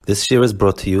This year is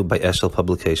brought to you by Eshel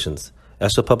Publications.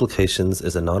 Eshel Publications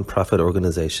is a non-profit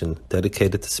organization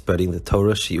dedicated to spreading the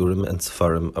Torah, Shiurim, and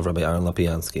Sefarim of Rabbi Aaron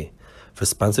Lopiansky. For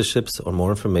sponsorships or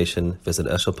more information, visit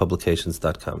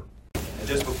eshelpublications.com. And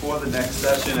just before the next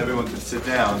session, everyone can sit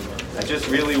down. I just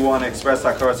really want to express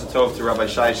Hakaras Hatov to Rabbi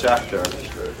Shai Shachter.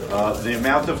 The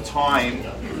amount of time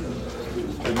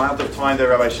that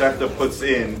Rabbi Shachter puts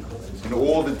in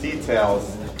all the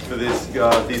details for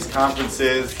these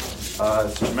conferences.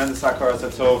 It's tremendous Hakaras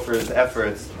Hatov for his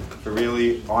efforts, for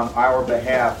really, on our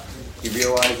behalf, he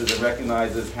realizes and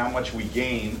recognizes how much we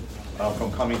gain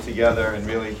from coming together, and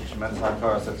really tremendous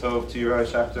Hakaras Hatov to you, Rabbi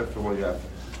Shachter, for what you have.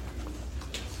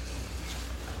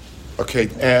 Okay,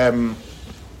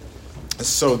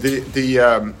 so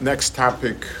the next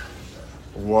topic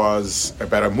was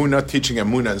about Emunah, teaching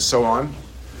Emunah, and so on,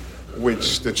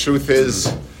 which the truth is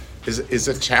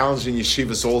a challenge in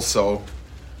yeshivos also.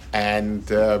 And,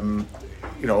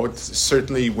 it's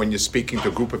certainly when you're speaking to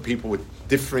a group of people with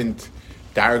different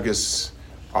dargas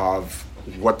of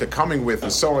what they're coming with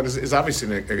and so on, is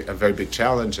obviously a very big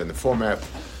challenge, and the format.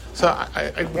 So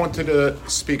I wanted to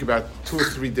speak about two or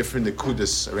three different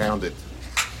nekudas around it.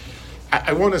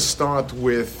 I want to start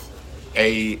with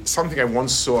something I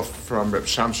once saw from Reb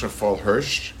Shamshon Fall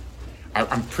Hirsch.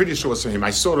 I'm pretty sure it's from him.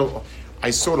 I saw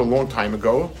it a long time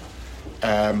ago.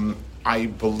 I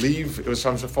believe it was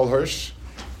from Fall Hirsch.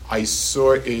 I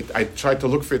saw it. I tried to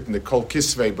look for it in the Kol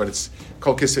Kisvei, but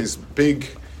Kol Kisvei is big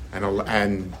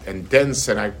and dense,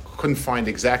 and I couldn't find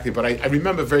exactly. But I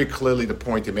remember very clearly the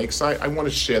point he makes. So I want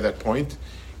to share that point,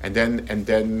 and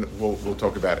then we'll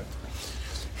talk about it.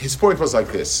 His point was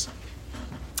like this: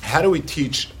 how do we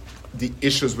teach the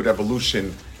issues with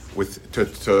evolution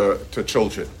to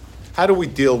children? How do we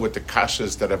deal with the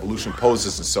kashas that evolution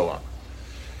poses and so on?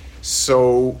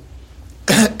 So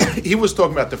he was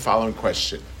talking about the following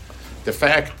question. The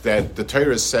fact that the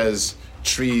Torah says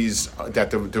trees, that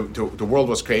the world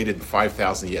was created in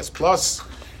 5,000 years plus,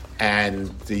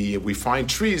 and we find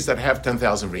trees that have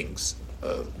 10,000 rings.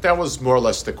 That was more or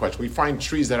less the question. We find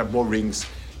trees that have more rings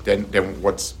than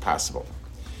what's possible.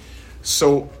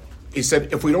 So he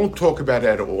said, if we don't talk about it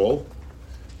at all,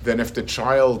 then if the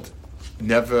child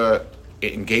never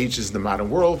engages in the modern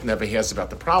world, never hears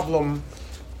about the problem,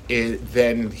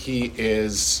 then he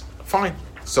is fine.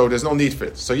 So there's no need for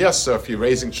it. So yes, if you're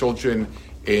raising children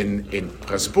in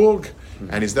Pressburg,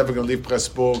 and he's never going to leave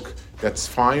Pressburg, that's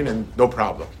fine and no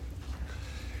problem.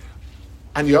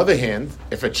 On the other hand,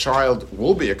 if a child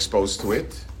will be exposed to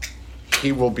it,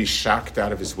 he will be shocked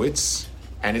out of his wits,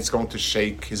 and it's going to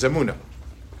shake his emunah.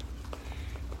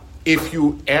 If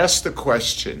you ask the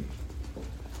question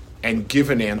and give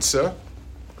an answer,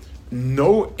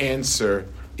 no answer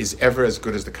is ever as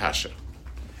good as the kasha.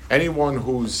 Anyone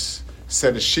who's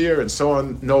said a shir and so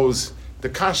on knows the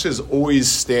kasha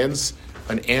always stands.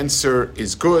 An answer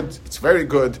is good, it's very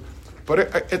good,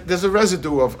 but there's a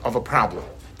residue of a problem.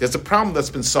 There's a problem that's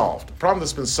been solved. A problem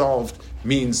that's been solved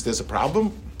means there's a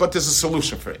problem, but there's a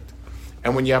solution for it.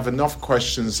 And when you have enough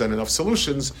questions and enough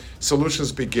solutions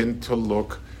begin to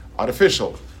look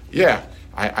artificial. Yeah,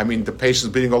 I mean, the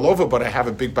patient's bleeding all over, but I have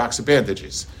a big box of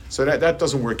bandages. So that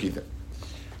doesn't work either.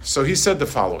 So he said the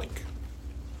following.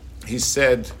 He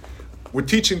said, we're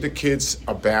teaching the kids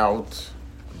about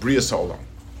Brias Olam.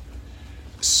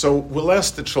 So we'll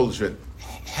ask the children,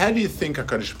 how do you think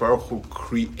HaKadosh Baruch Hu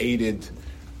created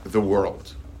the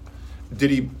world?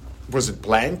 Was it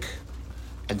blank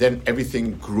and then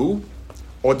everything grew?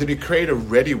 Or did he create a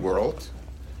ready world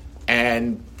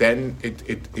and then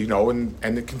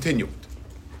it continued?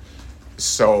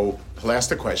 So he'll ask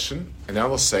the question, and then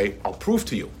I'll say, I'll prove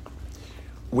to you.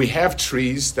 We have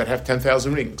trees that have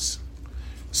 10,000 rings.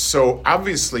 So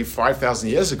obviously 5,000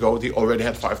 years ago, they already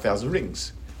had 5,000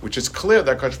 rings, which is clear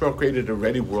that Kadosh Baruch Hu created a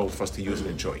ready world for us to use and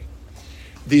enjoy.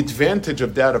 The advantage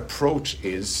of that approach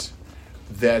is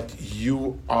that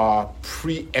you are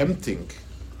preempting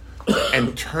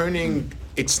and turning,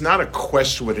 it's not a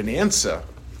question with an answer.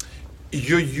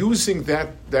 You're using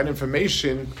that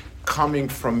information coming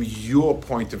from your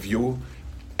point of view,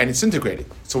 and it's integrated.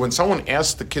 So when someone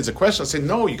asks the kids a question, I say,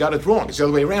 no, you got it wrong. It's the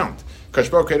other way around.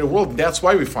 Kadosh Baruch Hu created a world, and that's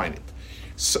why we find it.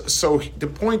 So the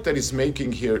point that he's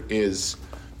making here is,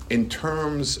 in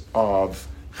terms of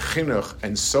chinuch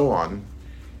and so on,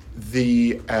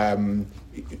 the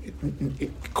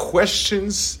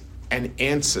questions and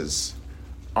answers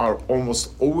are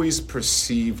almost always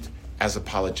perceived as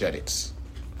apologetics.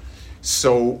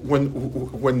 So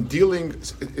when dealing,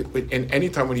 in any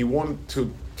time when you want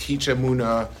to teach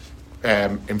Emunah,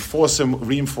 reinforce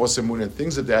Emunah, and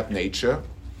things of that nature,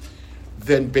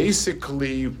 then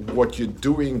basically what you're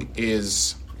doing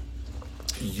is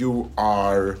you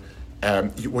are,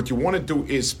 what you want to do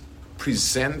is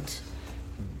present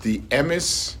the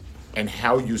emes and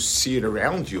how you see it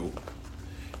around you,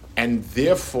 and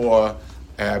therefore,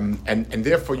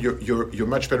 therefore you're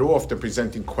much better off than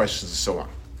presenting questions and so on.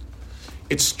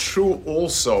 It's true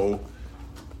also,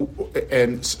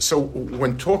 and so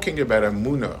when talking about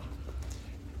Emunah,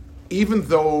 even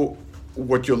though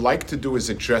what you like to do is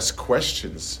address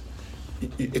questions,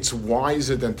 it's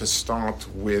wiser than to start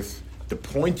with the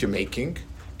point you're making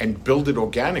and build it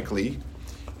organically,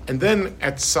 and then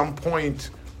at some point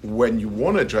when you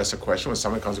want to address a question, when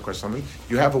someone comes to question something,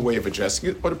 you have a way of addressing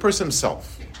it, or the person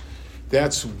himself.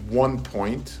 That's one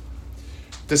point.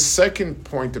 The second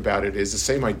point about it is, the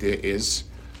same idea is,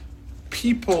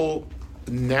 people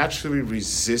naturally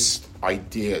resist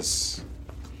ideas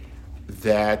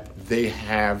that they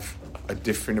have a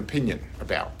different opinion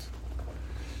about.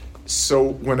 So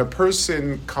when a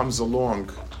person comes along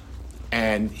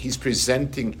and he's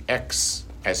presenting X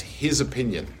as his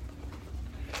opinion,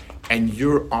 and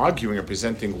you're arguing or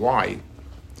presenting Y,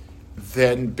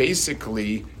 then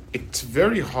basically it's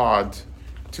very hard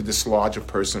to dislodge a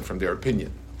person from their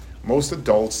opinion. Most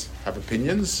adults have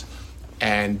opinions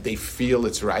and they feel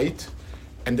it's right,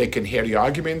 and they can hear the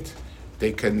argument,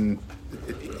 they can,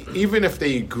 even if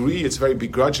they agree, it's very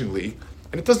begrudgingly,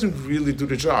 and it doesn't really do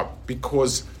the job,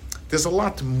 because there's a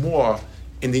lot more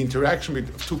in the interaction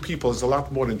between two people. There's a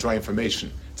lot more than dry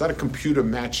information. It's not a computer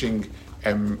matching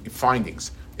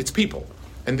findings. It's people,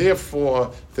 and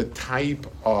therefore the type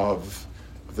of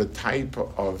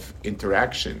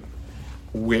interaction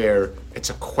where it's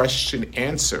a question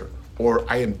answer, or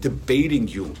I am debating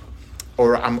you,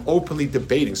 or I'm openly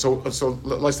debating. So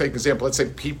let's take an example. Let's say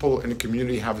people in a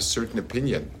community have a certain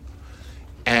opinion,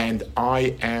 and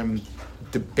I am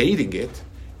debating it.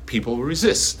 People will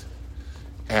resist.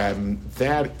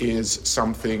 That is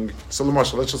something. So,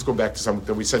 Marshall, let's just go back to something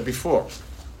that we said before.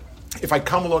 If I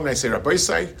come along and I say, Rabbi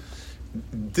Say,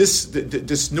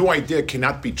 this new idea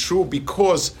cannot be true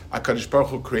because HaKadosh Baruch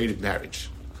Hu created marriage.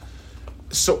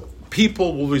 So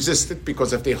people will resist it,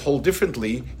 because if they hold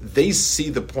differently, they see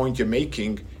the point you're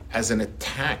making as an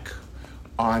attack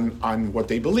on what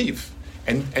they believe.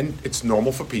 And it's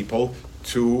normal for people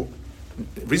to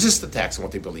resist attacks on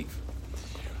what they believe.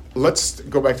 Let's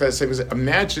go back to that same.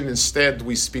 Imagine instead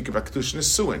we speak about Kedushin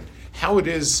Nesuin. How it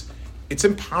is, it's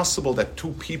impossible that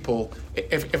two people,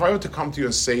 if I were to come to you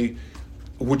and say,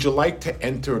 would you like to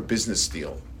enter a business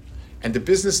deal? And the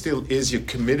business deal is you're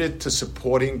committed to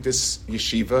supporting this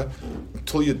yeshiva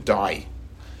until you die.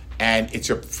 And it's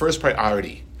your first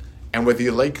priority. And whether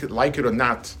you like it or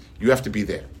not, you have to be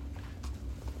there.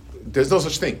 There's no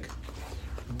such thing.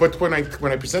 But when I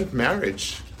present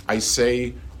marriage, I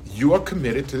say, you are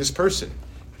committed to this person.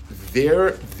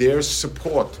 Their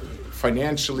support,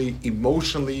 financially,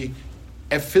 emotionally,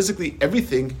 and physically,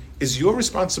 everything is your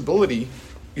responsibility,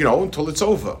 until it's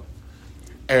over.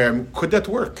 Could that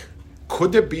work?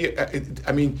 Could there be?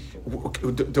 The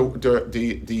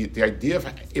idea of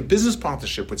a business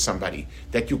partnership with somebody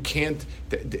that you can't,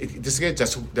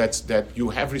 that you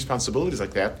have responsibilities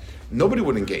like that, nobody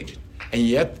would engage in, and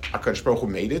yet HaKadosh Baruch Hu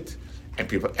made it, and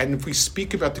people. And if we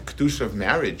speak about the kedusha of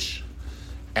marriage,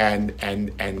 and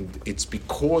it's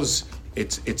because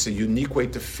it's a unique way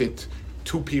to fit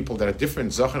two people that are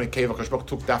different. Zach and Akeva, HaKadosh Baruch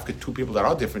Hu took dafka two people that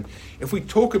are different. If we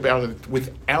talk about it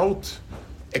without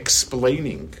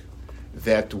explaining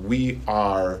that we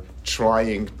are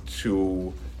trying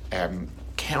to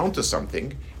counter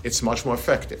something, it's much more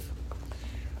effective.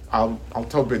 I'll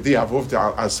tell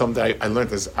B'di something I learned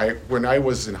this. When I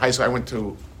was in high school, I went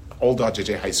to Old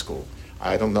RJJ High School.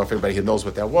 I don't know if everybody here knows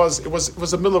what that was. It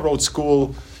was a Miller Road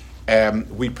school.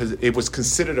 It was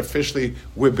considered officially,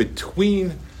 we're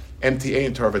between MTA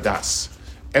and Torah Vodaas.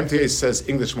 MTA says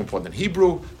English more important than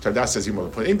Hebrew. Torah Vodaas says more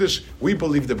important than English. We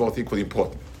believe they're both equally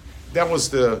important. That was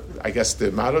the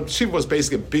motto. Yeshiva was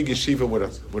basically a big yeshiva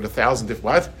with 1,000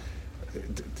 different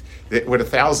with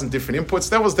 1,000 different inputs.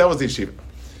 That was the yeshiva.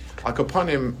 Al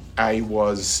Kapanim, I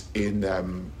was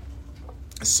in.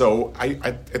 So I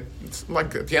at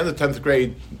the end of 10th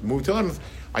grade, moved to 11th.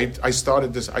 I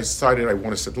started. I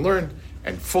want to sit and learn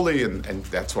and fully, and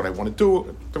that's what I want to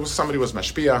do. There was somebody who was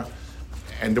mashpia,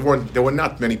 and there were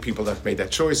not many people that made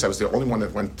that choice. I was the only one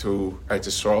that went to Eretz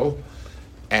Yisrael.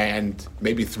 And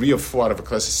maybe 3 or 4 out of a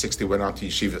class of 60 went on to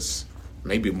yeshivas,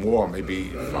 maybe more, maybe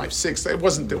 5, 6. That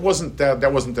wasn't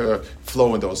the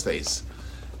flow in those days.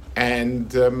 And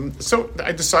so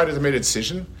I decided to make a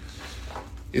decision.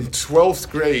 In 12th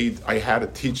grade, I had a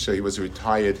teacher. He was a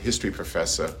retired history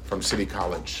professor from City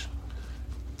College.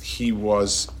 He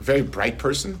was a very bright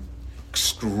person,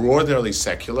 extraordinarily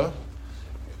secular,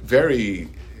 very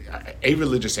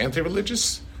a-religious,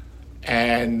 anti-religious,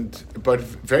 but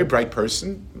very bright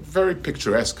person, very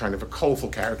picturesque, kind of a colorful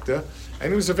character,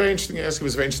 and he was a very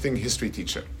interesting history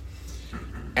teacher.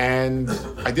 And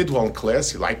I did well in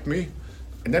class. He liked me,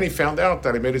 and then he found out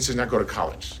that I made a decision not to go to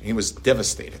college. He was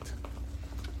devastated.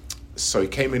 So he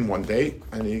came in one day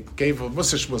and he gave a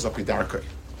Musa Shmuz Apidarka,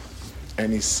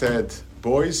 and he said,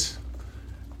 "Boys,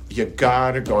 you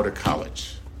gotta go to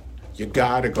college. You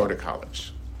gotta go to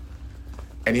college."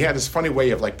 And he had this funny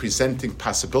way of like presenting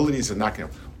possibilities and knocking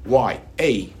them. Why?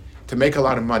 A, to make a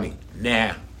lot of money.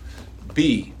 Nah.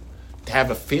 B, to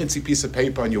have a fancy piece of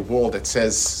paper on your wall that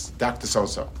says Dr.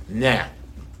 So-so. Nah.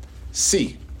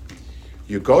 C,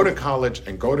 you go to college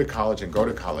and go to college and go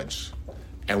to college,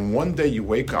 and one day you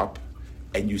wake up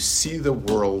and you see the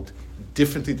world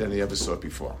differently than you ever saw it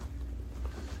before.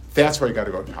 That's where you got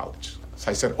to go to college. So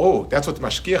I said, "Oh, that's what the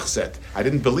Mashgiach said." I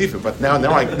didn't believe it, but now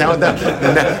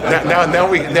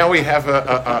we have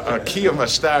a key of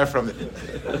mashtar from it.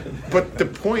 But the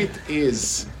point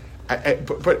is,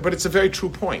 but it's a very true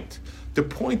point. The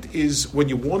point is, when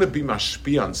you want to be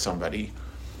mashpia on somebody,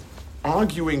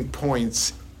 arguing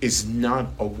points is not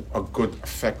a good,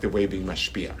 effective way of being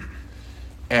mashpia.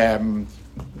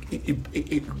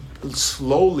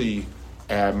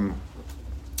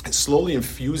 Slowly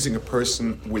infusing a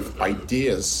person with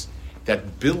ideas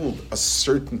that build a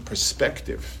certain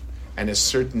perspective and a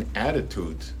certain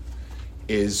attitude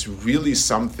is really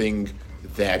something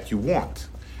that you want.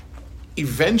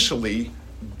 Eventually,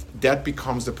 that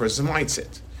becomes the person's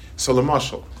mindset. So,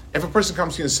 Lamashal, if a person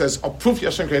comes to you and says, "I'll prove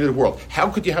Hashem created the world. How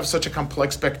could you have such a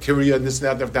complex bacteria and this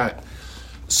and that?"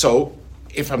 So,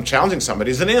 if I'm challenging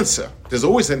somebody, there's an answer. There's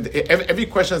always every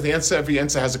question has the answer. Every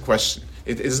answer has a question.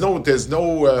 There's no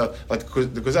like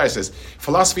the Kuzai says,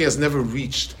 philosophy has never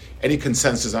reached any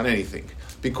consensus on anything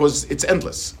because it's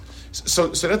endless. So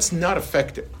that's not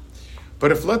effective.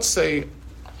 But if, let's say,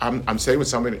 I'm sitting with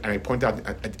somebody and I point out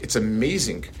it's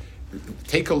amazing.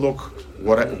 Take a look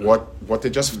what they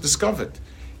just discovered,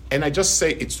 and I just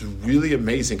say it's really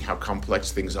amazing how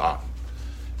complex things are.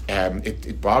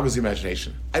 It boggles the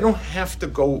imagination. I don't have to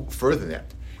go further than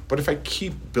that. But if I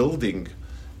keep building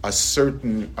a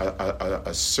certain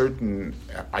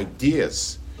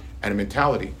ideas and a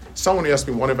mentality, someone asked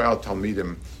me, one of our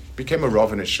Talmidim became a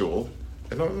Rav in a shul,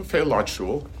 a fairly large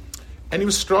shul, and he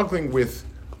was struggling with,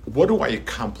 what do I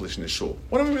accomplish in the shul?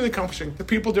 What am I really accomplishing? The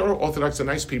people there are Orthodox, they're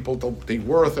nice people. They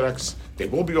were Orthodox. They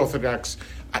will be Orthodox.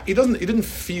 He didn't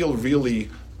feel really,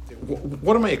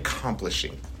 what am I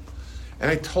accomplishing? And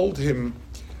I told him,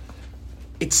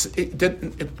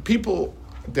 people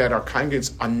that are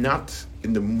congregants are not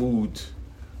in the mood,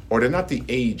 or they're not the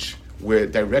age where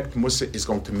direct Musa is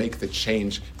going to make the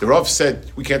change. The Rav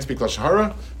said, we can't speak Lashon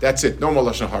Hara, that's it, no more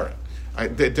Lashon Hara.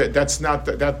 That's not,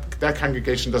 that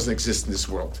congregation doesn't exist in this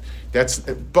world.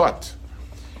 But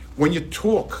when you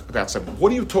talk about something,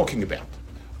 what are you talking about?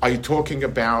 Are you talking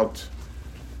about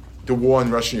the war in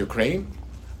Russia and Ukraine?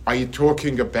 Are you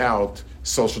talking about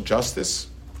social justice?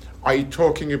 Are you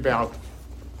talking about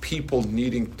people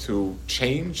needing to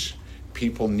change,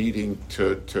 people needing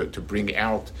to bring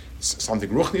out something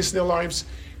ruchnis in their lives?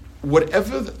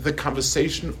 Whatever the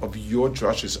conversation of your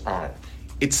drushes are,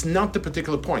 it's not the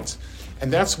particular points.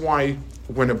 And that's why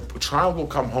when a child will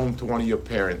come home to one of your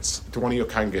parents, to one of your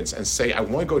congregants, and say, I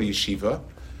want to go to yeshiva,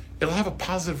 it'll have a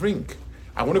positive ring.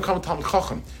 I want to come to Talmid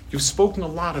Chacham. You've spoken a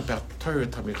lot about Torah,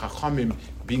 Talmid Chachamim,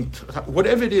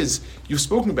 whatever it is, you've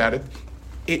spoken about it,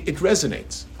 it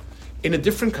resonates. In a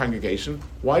different congregation,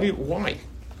 why?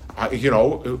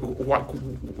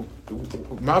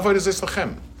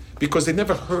 Because they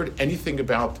never heard anything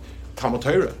about Talmud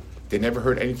Torah. They never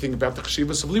heard anything about the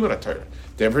Yeshivos of Limud Torah.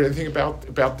 They never heard anything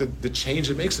about the change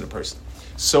it makes in a person.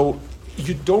 So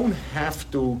you don't have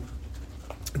to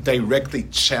directly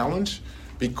challenge,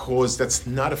 because that's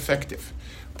not effective.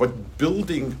 But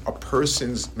building a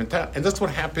person's mentality, and that's what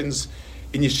happens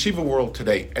in yeshiva world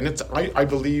today. And I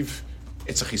believe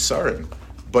it's a chisaron,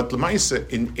 but l'maisa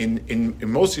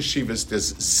in most yeshivas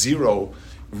there's zero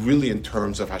really in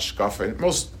terms of hashkafa. And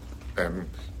most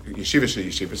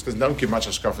yeshivas they don't give much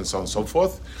hashkafa and so on and so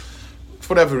forth,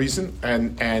 for whatever reason.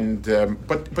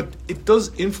 But it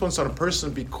does influence on a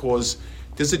person because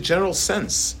there's a general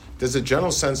sense. There's a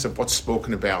general sense of what's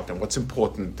spoken about and what's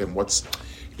important and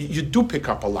you do pick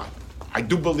up a lot. I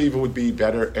do believe it would be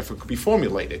better if it could be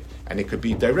formulated and it could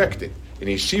be directed. In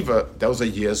yeshiva, those are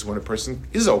years when a person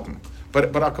is open.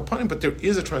 But there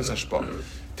is a transhashpah.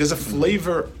 There's a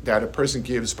flavor that a person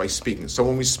gives by speaking. So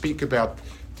when we speak about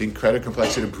the incredible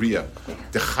complexity of Bria,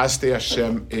 the Chasdei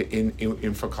Hashem in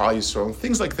Fakal Yisrael,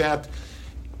 things like that,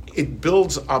 it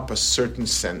builds up a certain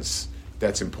sense.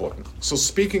 that's important. So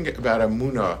speaking about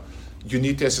Emunah, you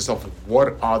need to ask yourself,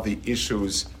 what are the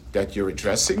issues that you're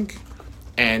addressing,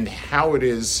 and how it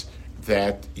is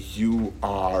that you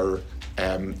are,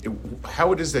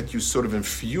 how it is that you sort of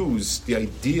infuse the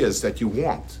ideas that you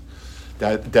want,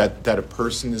 that a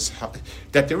person is,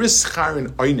 that there is schar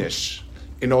and oynish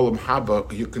in Olam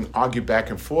Haba. You can argue back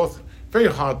and forth, very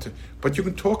hard to, but you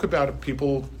can talk about it.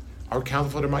 People are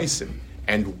accountable for the meisim,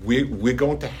 and we're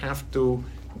going to have to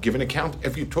give an account.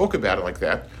 If you talk about it like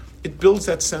that, it builds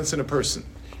that sense in a person,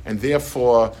 and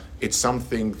therefore it's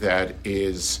something that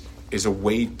is a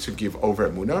way to give over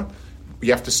Emunah.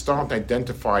 You have to start to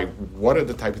identify what are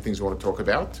the type of things you want to talk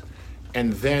about,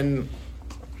 and then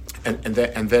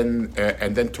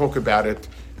talk about it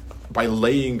by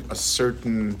laying a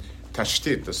certain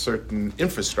tashtit, a certain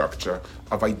infrastructure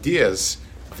of ideas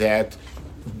that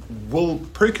will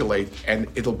percolate, and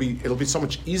it'll be so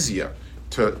much easier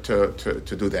to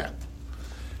do that.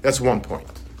 That's one point.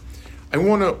 I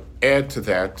want to add to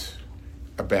that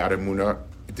about Emunah,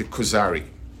 the Kuzari.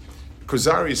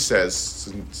 Kuzari says,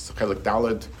 in Chelik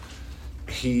Daled,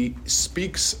 he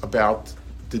speaks about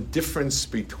the difference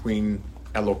between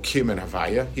Elokim and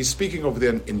Havaya. He's speaking over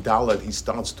there in Daled, he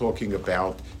starts talking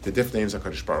about the different names of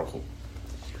HaKadosh Baruch Hu.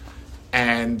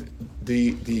 And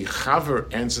the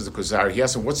Chaver answers the Kuzari. He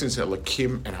asks him, what's in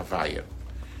Elokim and Havaya?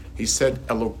 He said,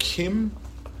 Elokim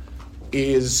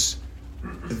is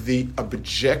the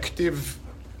objective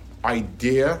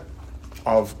idea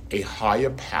of a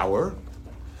higher power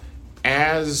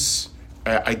as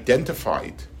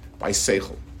identified by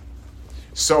Seichel.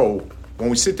 So when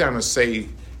we sit down and say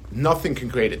nothing can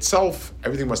create itself,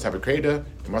 everything must have a creator,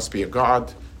 there must be a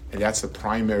God, and that's the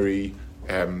primary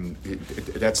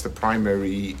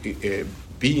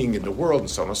being in the world, and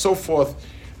so on and so forth.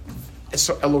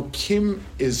 So Elokim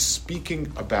is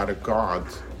speaking about a God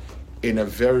in a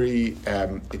very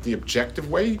the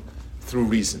objective way, through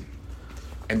reason,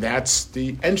 and that's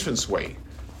the entrance way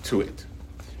to it.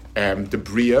 The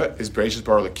Bria is Bereishis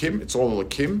Bara Elokim. It's all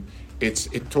Elokim.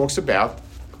 It talks about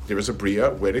there is a Bria,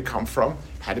 where did it come from,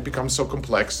 how did it become so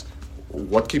complex,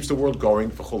 what keeps the world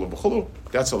going, v'chulu v'chulu.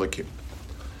 That's Elokim.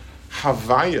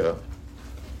 Havaya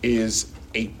is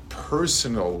a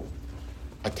personal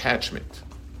attachment.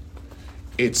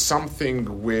 It's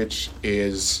something which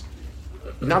is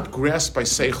not grasped by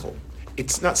Seichel.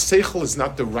 Seichel is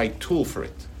not the right tool for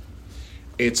it.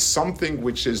 It's something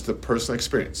which is the personal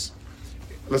experience.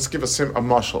 Let's give a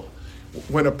mashal.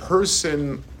 When a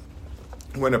person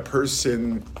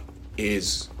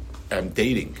is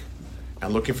dating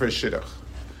and looking for a shidduch,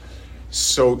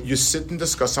 so you sit and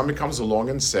discuss. Somebody comes along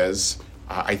and says,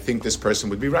 "I think this person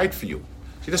would be right for you."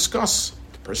 You discuss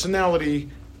the personality,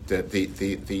 the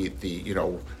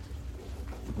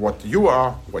what you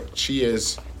are, what she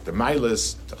is, the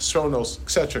milas, the astronos,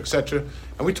 etc.,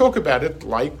 and we talk about it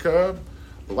like a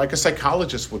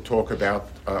psychologist would talk about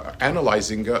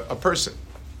analyzing a person.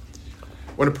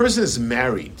 When a person is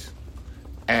married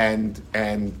and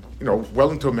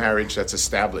well into a marriage that's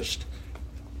established,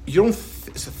 you don't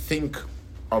think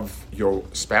of your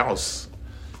spouse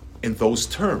in those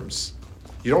terms.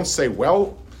 You don't say,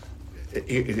 well,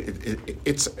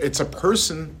 it's a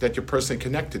person that you're personally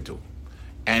connected to,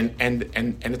 and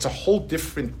it's a whole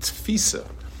different tfisa.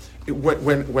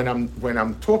 When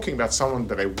I'm talking about someone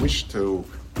that I wish to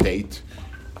date,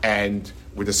 and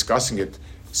we're discussing it,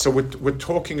 so we're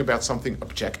talking about something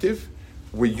objective.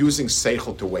 We're using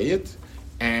seichel to weigh it,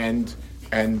 and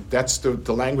that's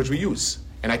the language we use.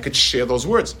 And I could share those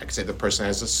words. I could say the person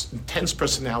has this intense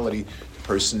personality, the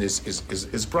person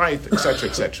is bright,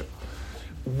 etc.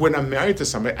 When I'm married to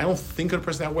somebody, I don't think of a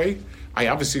person that way. I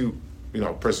obviously,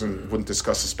 a person wouldn't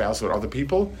discuss a spouse with other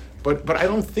people, but I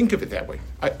don't think of it that way.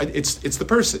 It's the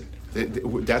person.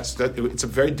 It's a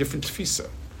very different tefisa.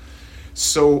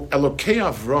 So Elokei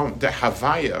Avram, the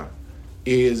Havaya,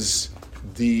 is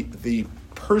the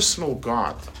personal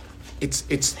God.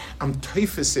 I'm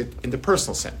typhus it in the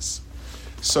personal sense.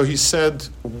 So he said,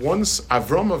 once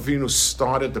Avram Avinu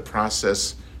started the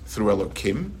process through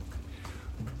Elokim,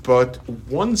 but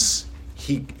once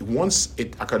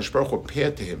HaKadosh Baruch Hu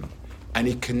appeared to him, and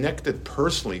he connected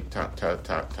personally to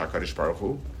HaKadosh Baruch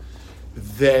Hu,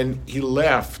 then he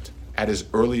left at his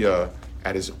earlier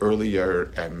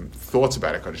thoughts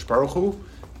about HaKadosh Baruch Hu,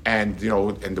 and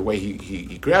the way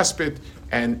he grasped it,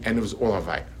 and it was all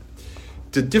Havaya.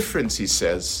 The difference, he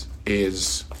says,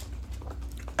 is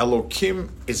Elokim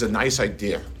is a nice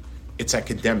idea. It's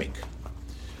academic.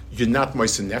 You're not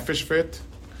moisen nefesh for it.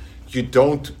 You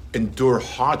don't endure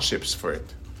hardships for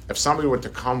it. If somebody were to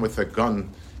come with a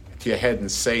gun to your head and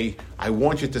say, I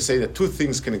want you to say that two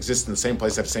things can exist in the same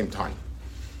place at the same time,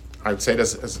 I'd say it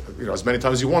as many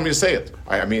times as you want me to say it.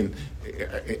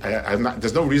 I'm not,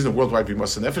 there's no reason worldwide we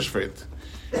must nefesh for it.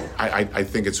 I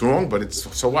think it's wrong, but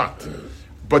it's so what?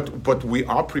 But we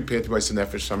are prepared to be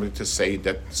nefesh somebody to say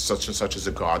that such and such is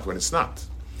a god when it's not.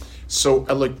 So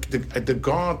the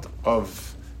God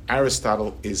of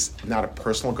Aristotle is not a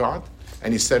personal God,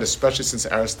 and he said, especially since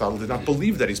Aristotle did not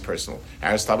believe that he's personal.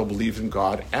 Aristotle believed in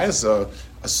God as a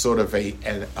sort of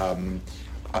it's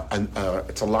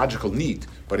a logical need,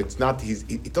 but it's not.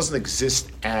 It doesn't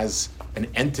exist as an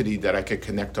entity that I could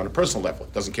connect on a personal level.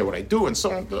 It doesn't care what I do, and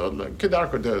so on.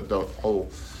 The whole.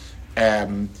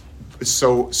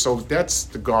 So that's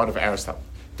the God of Aristotle.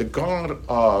 The God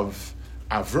of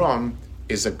Avram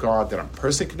is a God that I'm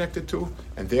personally connected to,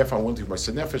 and therefore I want to be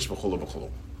Moshe Nefesh v'chulu v'chulu.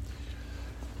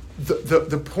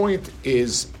 The point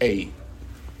is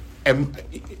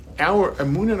our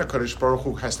Emunah in HaKadosh Baruch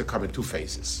Hu has to come in two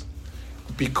phases,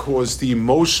 because the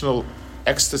emotional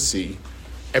ecstasy,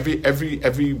 every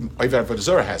Avodah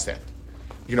Zarah has that.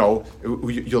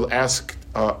 You'll ask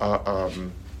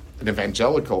an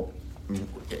evangelical,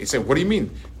 you say, "What do you mean?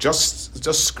 Just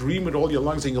scream with all your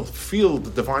lungs and you'll feel the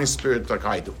divine spirit like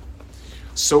I do."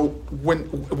 So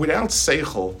without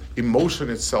seichel, emotion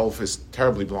itself is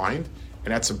terribly blind,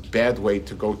 and that's a bad way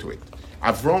to go to it.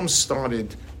 Avram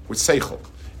started with seichel,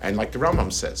 and like the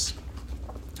Rambam says,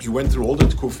 he went through all the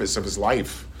tkufas of his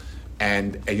life,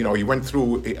 and he went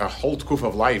through a whole tkuf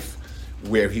of life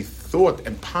where he thought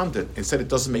and pondered and said it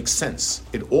doesn't make sense.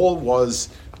 It all was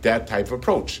that type of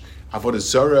approach. Avodah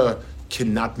Zarah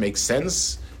cannot make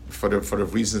sense for the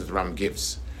reasons the Rambam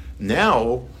gives.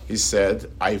 Now, he said,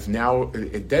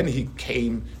 then he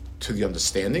came to the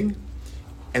understanding,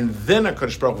 and then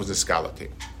HaKadosh Baruch Hu was the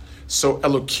escalating. So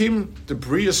Elokim, the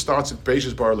Bria starts at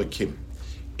Beishas Bar Elokim.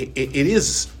 It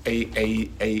is a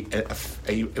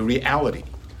reality.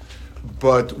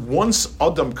 But once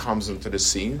Adam comes into the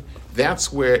scene,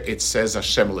 that's where it says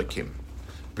Hashem Elokim.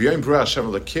 B'yom B'ra Hashem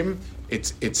Elokim,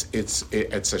 it's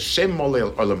Hashem Molei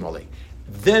Olam Molei.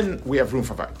 Then we have room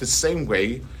for that. The same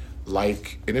way,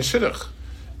 like in a shidduch,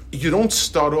 you don't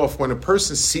start off when a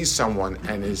person sees someone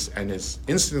and is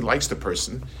instantly likes the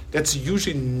person. That's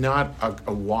usually not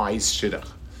a wise shidduch,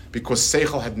 because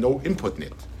seichel had no input in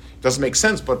it. It doesn't make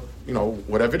sense, but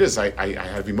whatever it is, I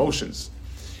have emotions.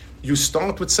 You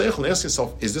start with seichel and ask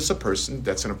yourself, is this a person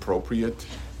that's an appropriate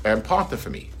partner for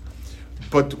me?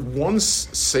 But once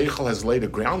seichel has laid a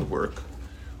groundwork,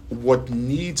 what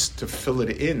needs to fill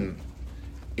it in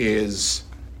is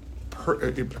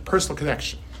personal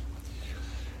connection.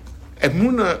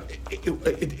 Emunah,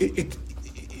 it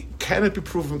can it be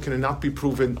proven? Can it not be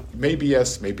proven? Maybe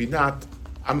yes, maybe not.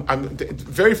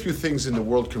 Very few things in the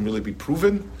world can really be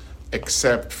proven,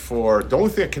 except for the only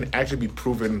thing that can actually be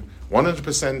proven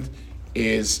 100%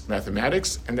 is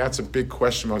mathematics, and that's a big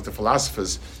question among the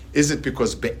philosophers. Is it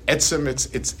because be'etzem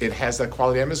it has that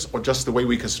quality emes, or just the way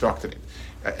we constructed it?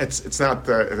 It's not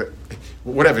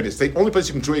whatever it is. The only place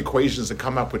you can draw equations and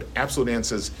come up with absolute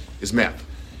answers is math.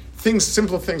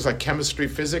 Simple things like chemistry,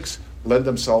 physics lend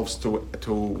themselves to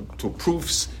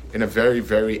proofs in a very,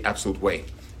 very absolute way.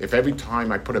 If every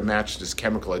time I put a match to this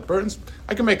chemical it burns,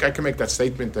 I can make that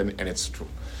statement and it's true.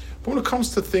 But when it comes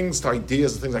to things, to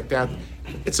ideas and things like that,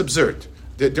 it's absurd.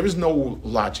 There is no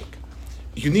logic.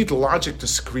 You need logic to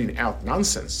screen out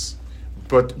nonsense,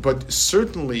 but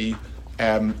certainly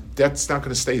that's not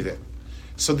going to stay there.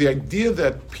 So the idea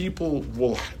that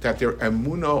that their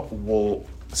emunah will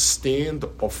stand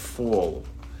or fall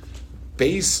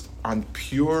based on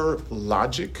pure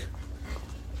logic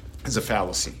is a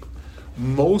fallacy.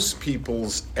 Most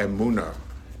people's emunah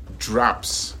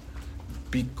drops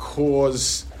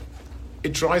because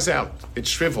it dries out, it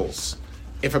shrivels.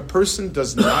 If a person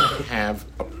does not have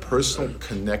a personal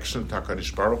connection to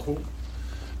HaKadosh Baruch Hu,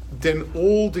 then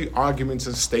all the arguments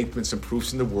and statements and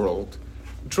proofs in the world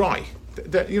dry.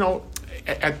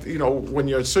 When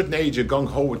you're a certain age, you're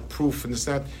gung-ho with proof and this,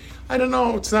 that. I don't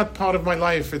know, it's not part of my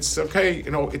life. It's okay,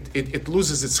 it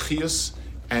loses its chiyus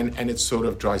and it sort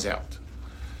of dries out.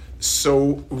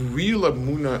 So real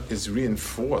emunah is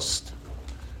reinforced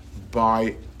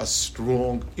by a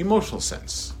strong emotional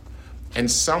sense.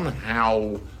 And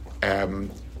somehow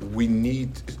we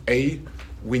need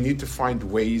to find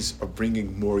ways of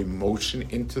bringing more emotion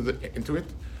into it.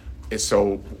 And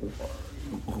so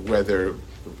whether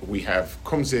we have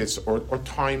kumzitz or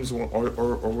times or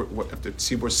the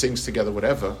tzibur sings together,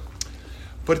 whatever.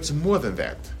 But it's more than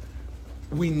that.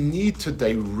 We need to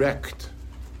direct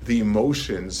the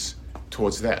emotions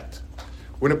towards that.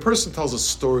 When a person tells a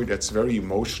story that's very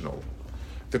emotional,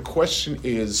 the question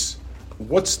is,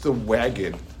 what's the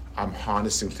wagon I'm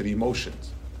harnessing to the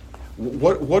emotions?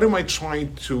 What am I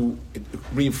trying to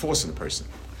reinforce in the person?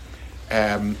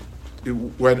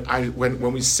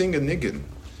 When we sing a niggin,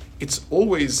 it's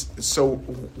always so.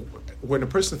 When a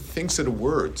person thinks of the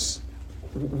words,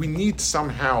 we need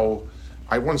somehow.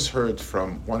 I once heard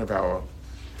from one of our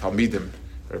Talmidim,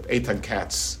 Eitan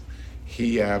Katz.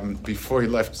 He before he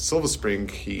left Silver Spring,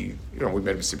 we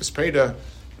met with Sibas Preda,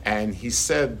 and he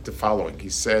said the following. He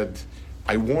said,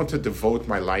 "I want to devote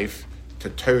my life to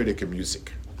Torah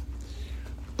music."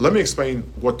 Let me explain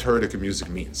what Torah music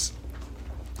means.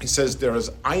 He says there is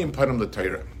Ayin Panim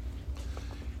LeTorah.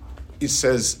 He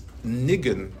says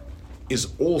niggin is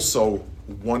also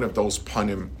one of those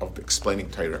panim of explaining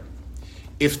Torah.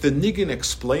 If the niggin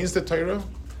explains the Torah,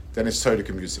 then it's Torah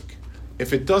music.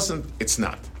 If it doesn't, it's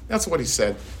not. That's what he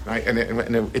said, right? And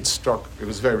it struck. It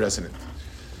was very resonant.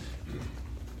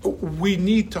 We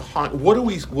need to. What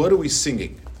are we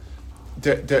singing?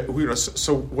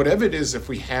 So whatever it is, if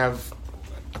we have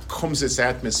a kumzis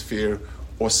atmosphere,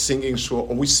 or singing shul,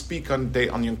 or we speak on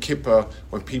Yom Kippur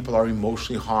when people are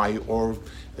emotionally high, or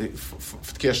when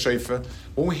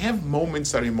we have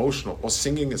moments that are emotional, or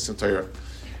singing is Torah.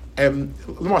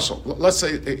 Let's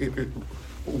say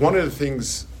one of the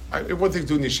things. One thing to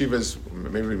do in yeshivas,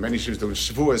 maybe many yeshivas do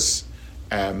Yeshivos.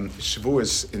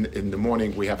 Yeshivos in the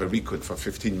morning we have a rekud for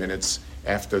 15 minutes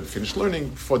after finished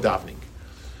learning for davening.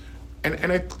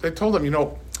 And I told them,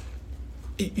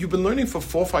 you've been learning for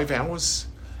 4 or 5 hours.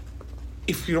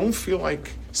 If you don't feel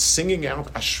like singing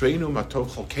out Ashreinu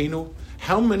Matov Chalkeinu,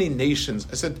 how many nations?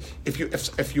 I said,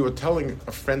 if you were telling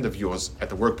a friend of yours at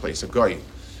the workplace, a guy,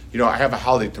 I have a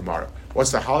holiday tomorrow.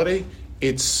 What's the holiday?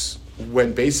 It's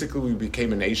when basically we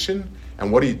became a nation,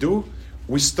 and what do?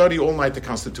 We study all night the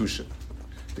Constitution.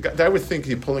 The guy would think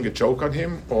you're pulling a joke on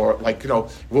him, or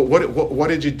what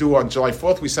did you do on July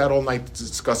 4th? We sat all night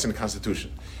discussing the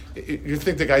Constitution. You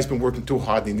think the guy's been working too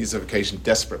hard and he needs a vacation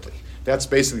desperately. That's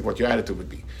basically what your attitude would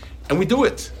be. And we do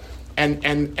it.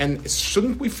 And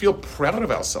shouldn't we feel proud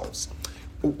of ourselves?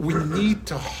 We need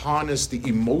to harness the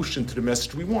emotion to the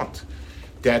message we want.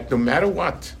 That no matter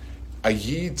what, a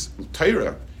Yid's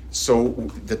Torah, so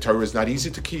the Torah is not easy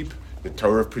to keep. The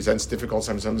Torah presents difficult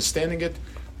times understanding it.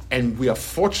 And we are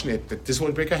fortunate that this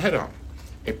will break our head on.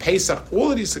 A Pesach,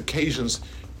 all of these occasions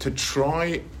to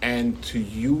try and to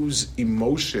use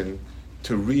emotion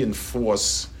to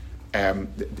reinforce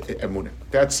Emunah.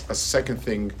 That's a second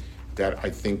thing that I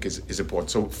think is important.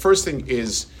 So first thing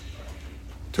is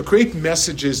to create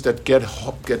messages that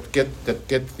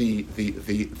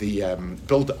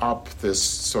build up this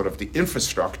sort of the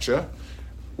infrastructure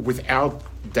without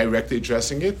directly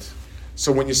addressing it.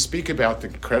 So when you speak about the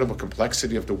incredible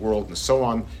complexity of the world and so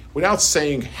on, without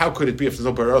saying, how could it be if there's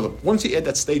no Bar Olam? Once you add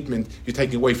that statement, you're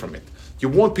taking away from it. You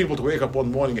want people to wake up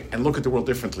one morning and look at the world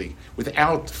differently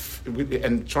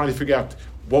and trying to figure out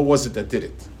what was it that did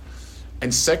it.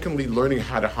 And secondly, learning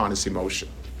how to harness emotion.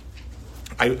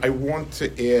 I want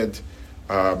to add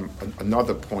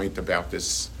another point about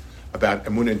this, about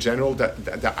Emunah in general,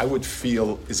 that I would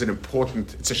feel is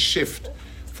it's a shift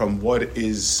from what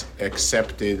is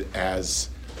accepted as,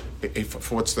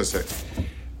 what's this?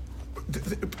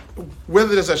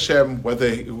 Whether there's Hashem,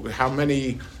 how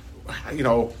many,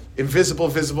 invisible,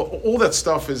 visible, all that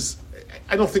stuff is,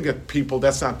 I don't think that people,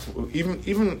 that's not,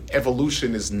 even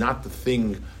evolution is not the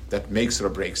thing that makes it or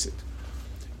breaks it.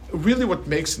 Really what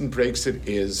makes it and breaks it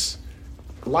is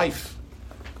life.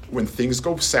 When things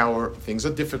go sour, things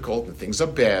are difficult, and things are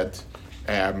bad,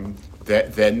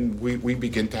 then we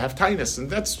begin to have tightness, and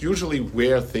that's usually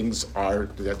where things are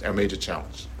that are a major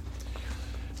challenge.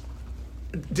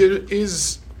 There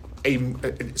is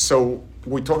so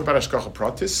we talk about Hashgacha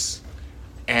Pratis,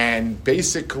 and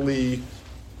basically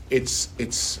it's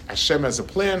Hashem has a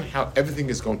plan how everything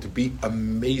is going to be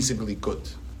amazingly good,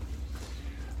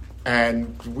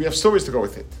 and we have stories to go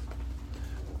with it.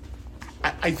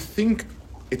 I think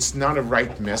it's not a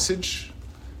right message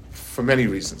for many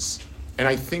reasons, and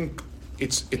I think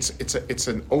it's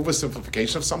an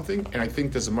oversimplification of something, and I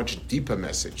think there's a much deeper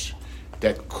message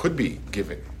that could be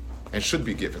given and should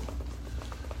be given.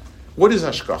 What is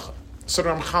Hashgacha? So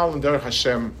Ramchal and Derech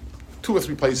Hashem, 2 or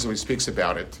 3 places where he speaks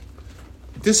about it.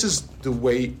 This is the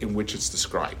way in which it's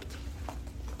described.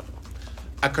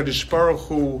 HaKadosh Baruch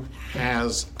Hu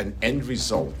has an end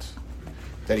result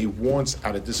that he wants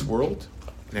out of this world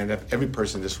and out of every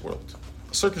person in this world.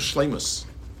 A certain shleimus.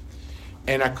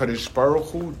 And HaKadosh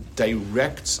Baruch Hu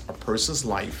directs a person's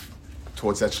life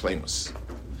towards that shleimus.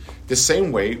 The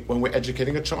same way when we're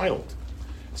educating a child.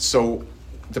 So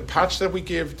the patch that we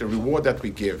give, the reward that we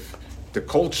give, the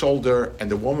cold shoulder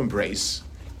and the warm embrace,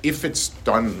 if it's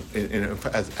done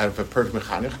out of a perfect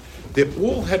mechanech, they're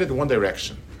all headed in one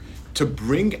direction. to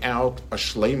bring out a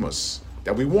shleimus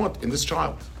that we want in this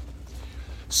child.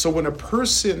 So when a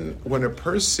person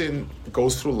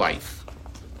goes through life,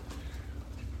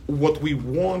 what we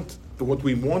want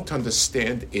to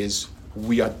understand is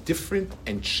we are different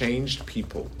and changed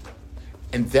people.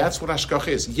 And that's what hashgacha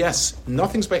is. Yes,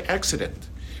 nothing's by accident.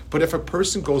 But if a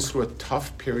person goes through a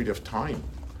tough period of time,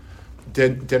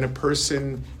 then a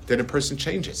person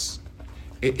changes.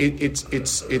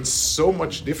 It's so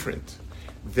much different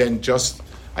than just.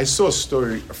 I saw a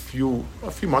story a few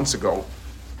months ago,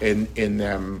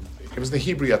 it was the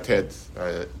Hebrew Yated.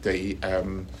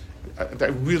 I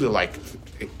really liked.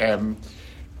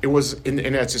 It was in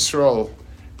Eretz Yisrael.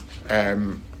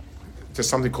 There's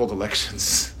something called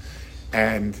elections,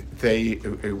 and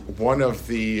one of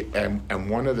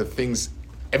the things,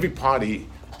 every party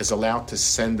is allowed to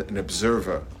send an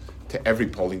observer to every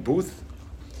polling booth,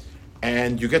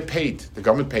 and you get paid. The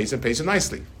government pays and pays you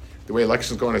nicely. The way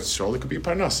elections go in Israel, it could be a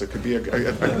parnas, it could be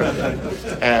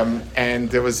and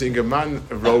there was Inga Man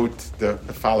wrote the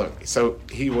following. So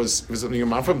he was an Inga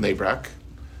Man from Nebrak,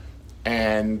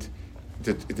 and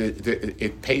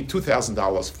it paid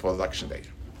 $2,000 for election day,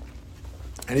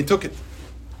 and he took it.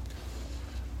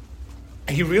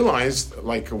 And he realized,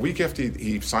 like a week after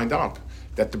he signed up,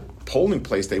 that the polling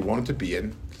place they wanted to be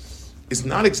in is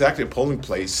not exactly a polling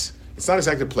place. It's not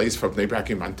exactly a place for Bnei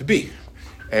Brak Iman to be.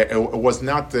 It was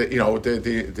not the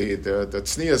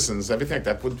tznius and everything like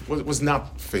that was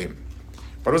not for him.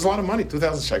 But it was a lot of money.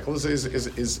 2,000 shekels is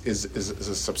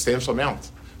a substantial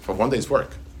amount for one day's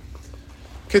work.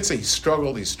 Kitzah, he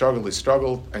struggled,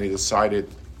 and he decided,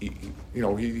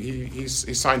 he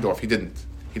signed off. He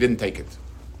didn't take it.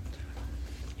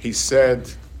 He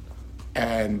said,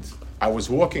 and I was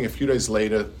walking a few days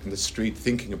later in the street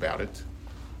thinking about it,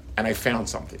 and I found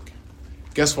something.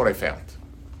 Guess what I found?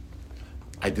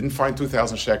 I didn't find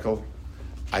 2,000 shekel.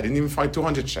 I didn't even find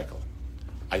 200 shekel.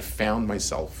 I found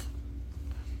myself.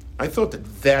 I thought that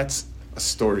that's a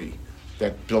story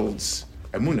that builds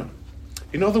emunah.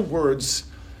 In other words,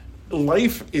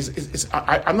 life is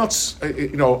I'm not,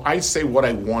 I say what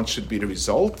I want should be the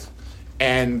result,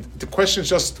 and the question is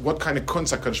just what kind of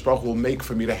kunz HaKadosh Baruch Hu will make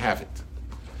for me to have it.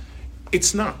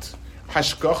 It's not.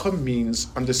 Hashgacha means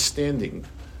understanding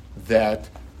that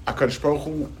HaKadosh Baruch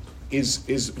Hu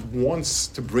is wants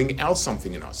to bring out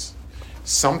something in us.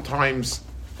 Sometimes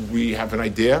we have an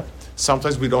idea,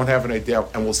 sometimes we don't have an idea,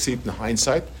 and we'll see it in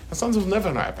hindsight, and sometimes we'll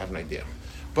never have an idea.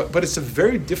 But it's a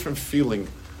very different feeling.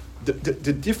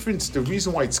 The difference, the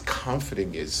reason why it's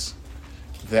comforting is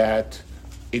that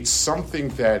it's something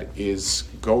that is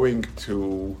going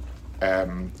to,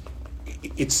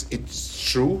 it's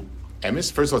true,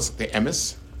 emes. First of all, it's the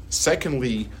emes.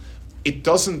 Secondly, it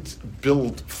doesn't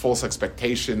build false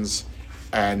expectations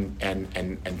and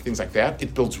things like that.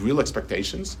 It builds real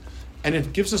expectations, and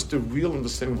it gives us the real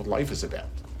understanding of what life is about.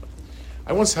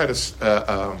 I once had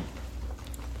a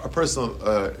personal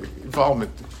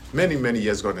involvement many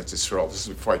years ago in Israel. This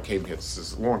is before I came here. This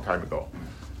is a long time ago.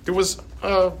 There was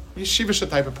a Yeshivish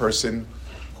type of person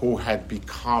who had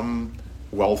become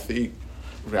wealthy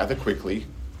rather quickly.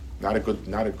 Not a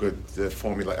good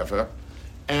formula ever.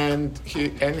 And he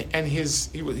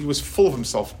was full of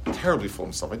himself, terribly full of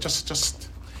himself. Just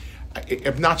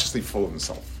obnoxiously full of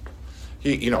himself.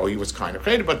 He was kind of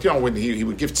creative, but when he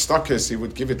would give tzedakos, he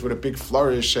would give it with a big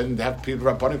flourish and have people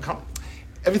rabbanim come.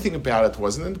 Everything about it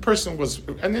was, and then the person was,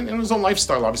 and then his own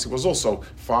lifestyle obviously was also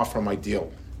far from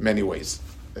ideal in many ways.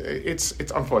 It's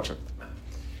unfortunate.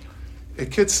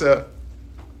 This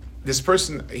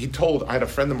person, I had a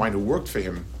friend of mine who worked for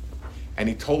him, and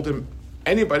he told him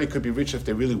anybody could be rich if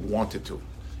they really wanted to.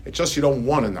 It's just you don't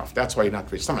want enough. That's why you're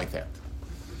not rich. Something like that.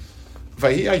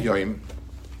 Vahi ayoim,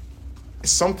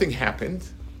 something happened,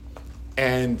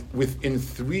 and within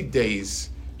 3 days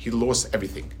he lost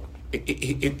everything.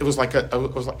 It was like a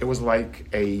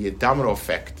domino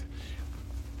effect.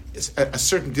 A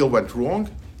certain deal went wrong,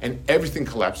 and everything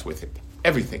collapsed with it.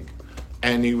 Everything.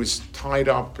 And he was tied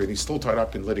up, and he's still tied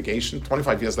up in litigation.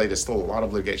 25 years later, still a lot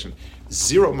of litigation.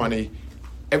 Zero money,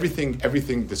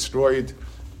 everything destroyed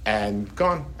and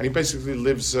gone. And he basically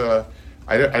lives, I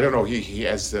don't know, he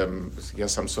has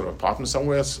some sort of apartment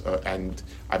somewhere, and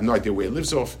I have no idea where he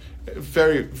lives off.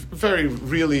 Very, very,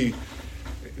 really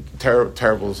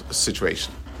terrible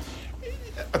situation.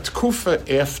 At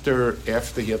Kufa,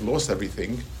 after he had lost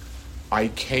everything, I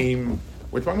came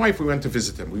with my wife. We went to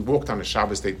visit him. We walked on a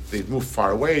Shabbos. They'd moved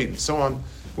far away and so on.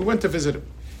 We went to visit him.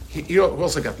 He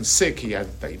also gotten sick. He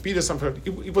had diabetes.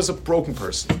 He was a broken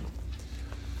person.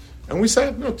 And we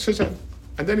said, no,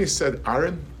 and then he said,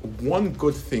 Aaron, one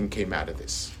good thing came out of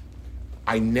this.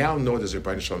 I now know there's a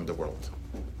Rebbeinu Shalom in the world.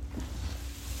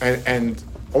 and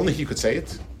only he could say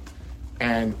it,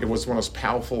 and it was one of the most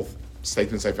powerful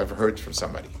statements I've ever heard from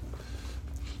somebody.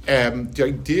 The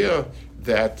idea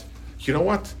that, you know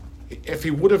what, if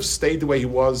he would have stayed the way he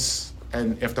was,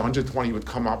 and after 120 he would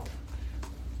come up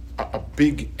a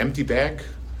big empty bag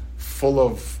full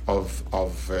of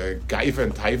gaiva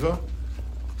and taiva,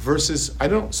 versus, I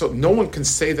don't know, so no one can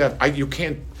say that, I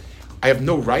have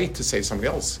no right to say something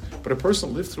else, but a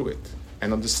person lived through it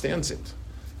and understands it.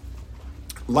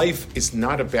 Life is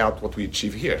not about what we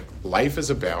achieve here. Life is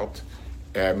about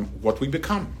what we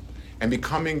become, and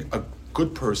becoming a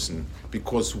good person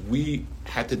because we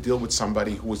had to deal with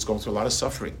somebody who was going through a lot of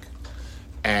suffering.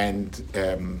 And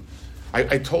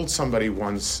I told somebody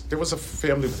once, there was a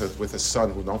family with a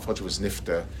son who unfortunately was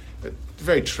nifta,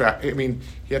 very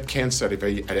he had cancer in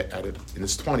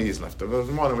his 20s left. There was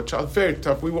a mother, a child, very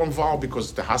tough. We were involved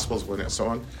because the hospitals were there and so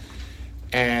on.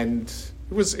 And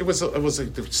they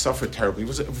suffered terribly. It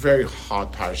was a very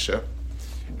hard parasha.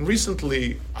 And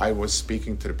recently I was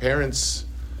speaking to the parents,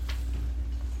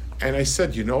 and I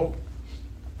said,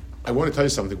 I want to tell you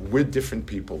something. We're different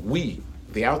people. We,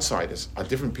 the outsiders, are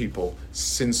different people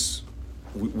since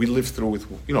we lived through with,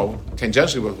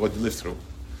 tangentially with what we lived through.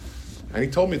 And he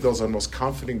told me those are the most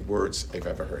comforting words I've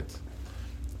ever heard.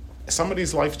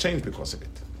 Somebody's life changed because of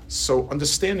it. So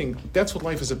understanding, that's what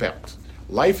life is about.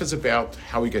 Life is about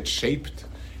how we get shaped,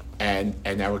 and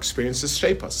our experiences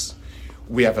shape us.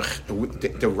 We have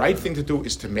the right thing to do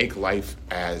is to make life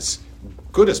as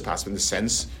good as possible, in the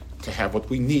sense to have what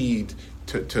we need,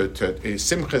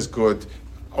 simcha is good,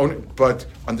 but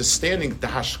understanding the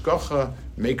hashgacha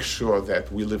makes sure that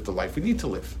we live the life we need to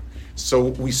live. So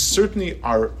we certainly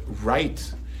are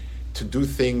right to do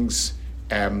things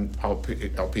al pi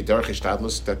derech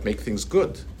hishtadlus that make things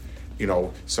good.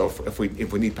 So if we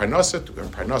need parnasa, we go to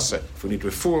parnasa. If we need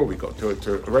refuah, we go to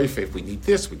reife. If we need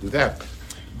this, we do that.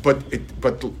 But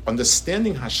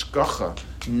understanding hashgacha,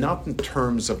 not in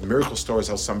terms of miracle stories,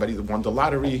 how somebody won the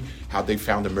lottery, how they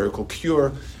found a miracle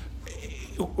cure.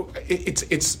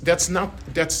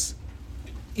 That's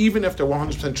even if they're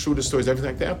 100% true to stories,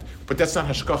 everything like that. But that's not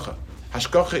hashgacha.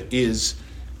 Hashgacha is,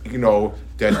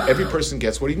 that every person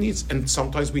gets what he needs, and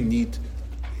sometimes we need.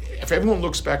 If everyone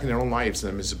looks back in their own lives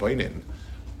and mizbainin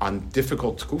on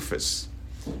difficult tkufas,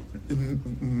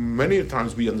 many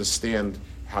times we understand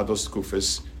how those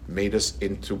tkufas made us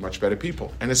into much better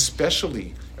people. And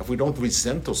especially if we don't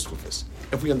resent those tkufas,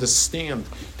 if we understand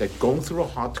that going through a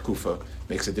hard tkufa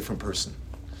makes a different person.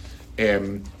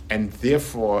 And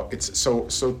therefore, it's so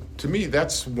to me,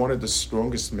 that's one of the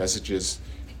strongest messages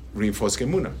reinforcing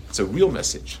Emunah. It's a real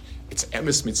message. It's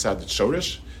emes mitzad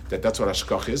shorish, that's what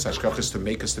hashgach is. Hashgach is to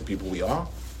make us the people we are,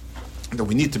 that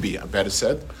we need to be, better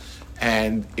said.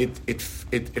 And it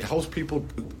helps people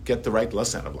get the right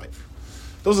lesson out of life.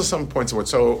 Those are some points of what.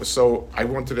 So I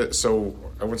want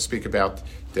to speak about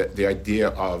the idea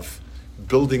of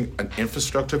building an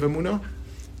infrastructure of Emunah,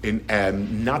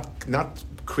 and not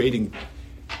creating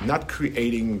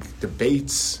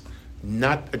debates,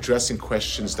 not addressing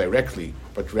questions directly,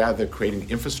 but rather creating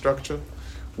infrastructure,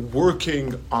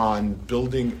 working on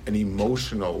building an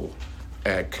emotional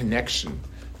connection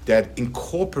that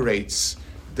incorporates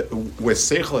where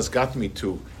Seichel has gotten me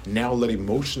to. Now let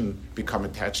emotion become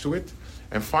attached to it.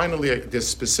 And finally, this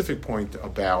specific point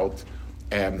about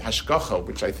hashgacha,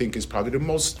 which I think is probably the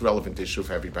most relevant issue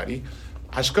for everybody.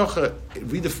 Hashgacha,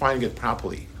 redefining it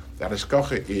properly, that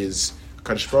hashgacha is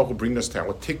Kadosh Baruch Hu bringing us to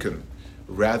our tikkun,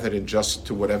 rather than just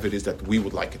to whatever it is that we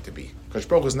would like it to be. Kadosh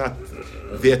Baruch Hu is not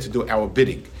there to do our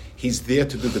bidding. He's there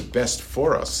to do the best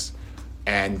for us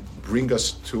and bring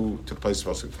us to the place of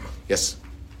us. Yes?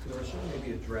 So Rosh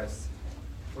maybe address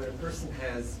when a person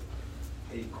has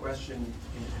a question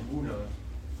in Emunah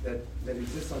that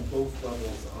exists on both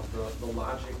levels of the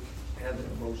logic and the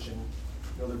emotion.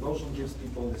 The emotion gives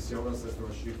people nisyonos, as the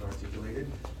Rosh articulated.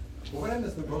 But what happens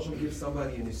if the emotion gives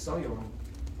somebody a nisayon,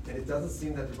 and it doesn't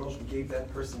seem that the emotion gave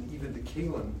that person even the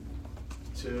kelim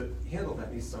to handle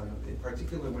that nisayon, in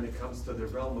particular when it comes to the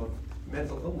realm of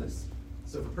mental illness.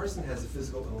 So if a person has a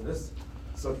physical illness,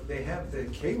 so they have the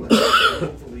kelim to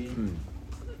hopefully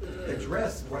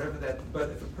address whatever that. But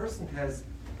if a person has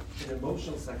an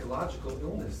emotional, psychological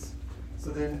illness, so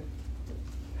then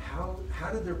how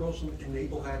did their emotion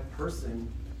enable that person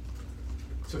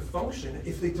to function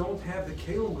if they don't have the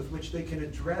kelim with which they can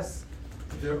address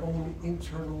their own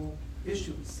internal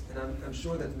issues? And I'm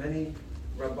sure that many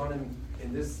Rabbanim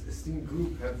in this esteemed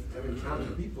group have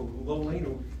encountered people who lo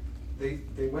leinu,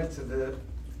 they went to the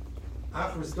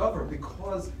Achris Dover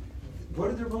because what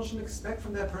did their emotion expect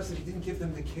from that person if he didn't give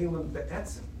them the kelim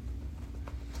be'etzim?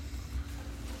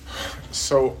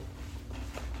 So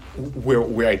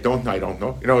where I don't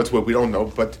know. It's where we don't know.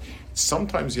 But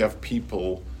sometimes you have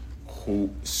people who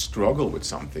struggle with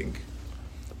something,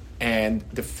 and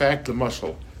the fact,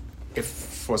 L'mashal, if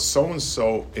for so and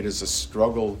so it is a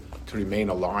struggle to remain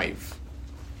alive,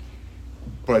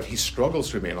 but he struggles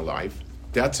to remain alive,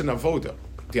 that's an avoda.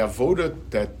 The avoda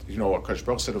that Akash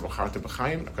Baruch said, "V'charta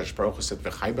b'chaim," Akash Baruch said,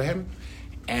 "V'chai b'hem,"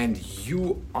 and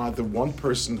you are the one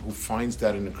person who finds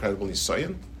that an incredible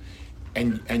nisayon,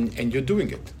 and you're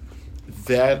doing it.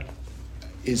 That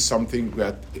is something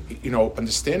that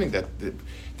understanding that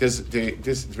this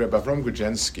Rebbe Avram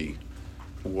Gudzinski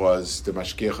was the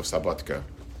mashgiach of Sabatka,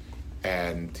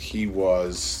 and he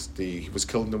was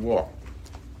killed in the war,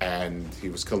 and he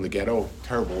was killed in the ghetto.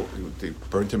 Terrible. They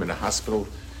burned him in a hospital.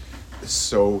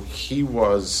 So he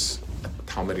was a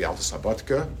Talmidei Alta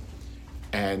Sabatka,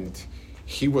 and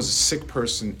he was a sick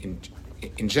person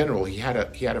in general. He had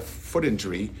a foot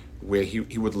injury where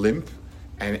he would limp,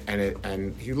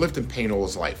 and he lived in pain all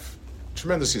his life.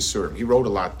 Tremendous Yisurim. He wrote a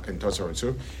lot in Tosar and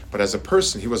Yisurim, but as a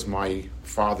person, he was my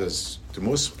father's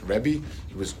Demus, Rebbe.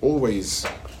 He was always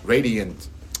radiant.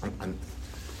 And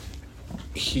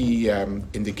he,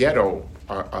 in the ghetto,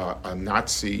 a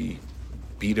Nazi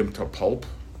beat him to a pulp,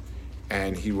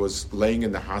 and he was laying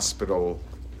in the hospital,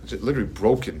 literally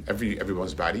broken,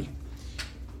 everyone's body,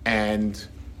 and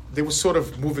they were sort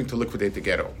of moving to liquidate the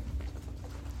ghetto.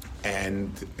 And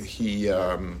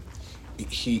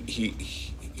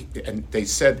and they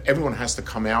said everyone has to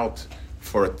come out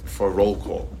for a roll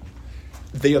call.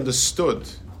 They understood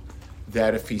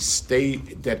that if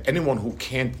that anyone who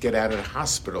can't get out of the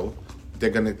hospital, they're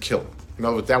going to kill. In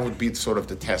other words, that would be sort of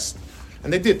the test.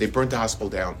 And they did. They burnt the hospital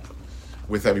down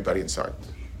with everybody inside.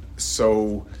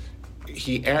 So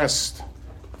he asked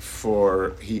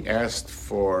for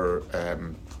a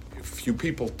few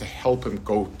people to help him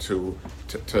go to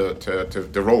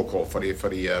the roll call for the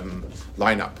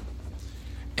lineup,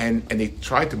 and they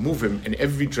tried to move him, and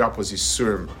every drop was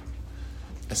Yisurim.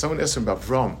 And someone asked him about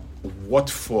Avram, what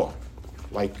for?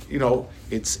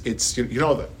 It's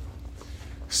that.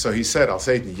 So he said, I'll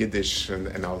say it in Yiddish,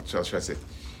 and I'll try to say it.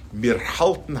 Mir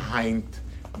halten heint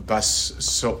bas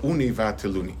so'uni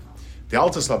vateluni. The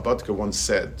Alta Slabotka once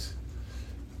said,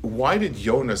 why did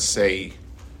Yonah say,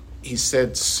 he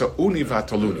said, so'uni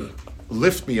vateluni,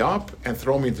 lift me up and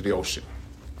throw me into the ocean?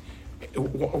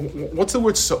 What's the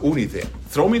word so'uni there?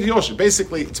 Throw me into the ocean.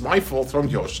 Basically, it's my fault, throw me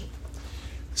into the ocean.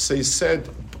 So he said,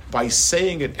 by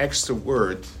saying an extra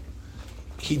word,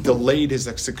 he delayed his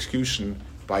execution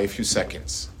by a few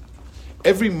seconds.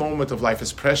 Every moment of life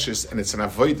is precious, and it's an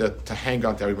avodah to hang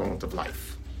on to every moment of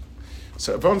life.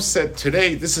 So Avram said,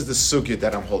 today, this is the sugya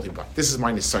that I'm holding back. This is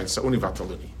my nisayon, so'uni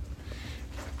vataluni.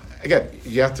 Again,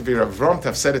 you have to be Avram to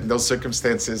have said it in those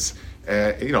circumstances.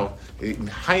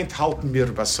 Heint halten mir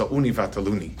bas so'uni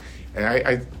vataluni. And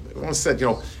I once said,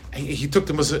 he took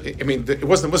the Muslim. It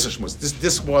wasn't the Muslim.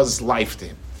 This was life to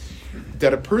him.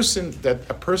 That a person's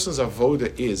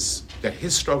avoda is that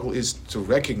his struggle is to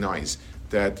recognize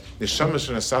that neshama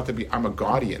shenasata bi, I'm a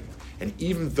guardian, and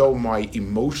even though my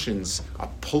emotions are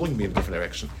pulling me in a different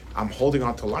direction, I'm holding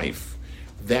on to life.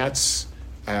 That's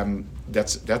a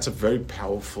very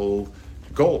powerful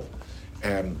goal.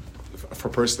 For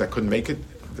a person that couldn't make it,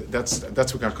 that's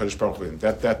what HaKadosh Baruch Hu did.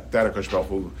 That HaKadosh Baruch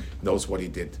Hu knows what he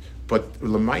did. But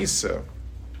L'maisa,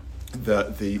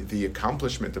 the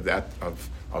accomplishment of that of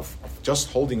just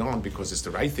holding on because it's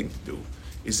the right thing to do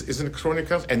is an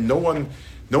extraordinary, and no one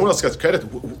else gets credit.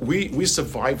 We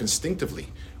survive instinctively.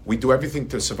 We do everything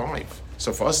to survive.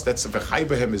 So for us, that's v'chai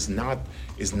b'hem is not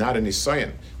an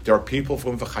nisayon. There are people for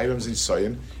whom v'chai b'hem is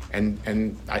nisayon,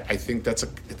 and I think it's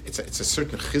a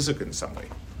certain chizuk in some way.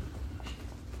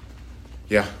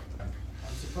 Yeah.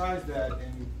 I'm surprised that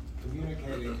in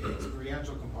communicating the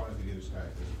experiential component of Yiddishkeit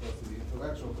as opposed to the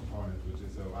intellectual component, which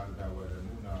is a lot about what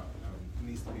Emunah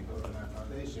needs to be built on that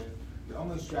foundation, the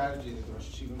only strategy that the Rosh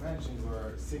Yeshiva mentioned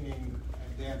were singing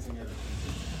and dancing at a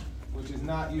concert, which is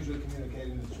not usually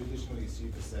communicated in the traditional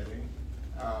Yeshiva setting.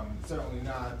 Certainly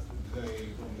not when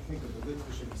we think of the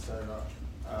Litvish Sarah,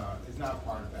 is not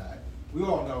part of that. We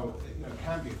all know it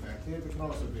can be effective. It can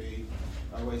also be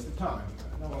a waste of time.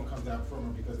 No one comes out from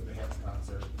it because of the Hetz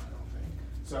concert, I don't think.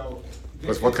 So,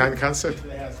 what kind of concert? The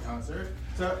Hetz concert.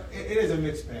 So it is a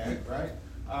mixed bag, right?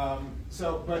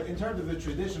 But in terms of the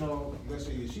traditional, let's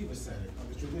say, yeshiva setting,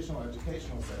 or the traditional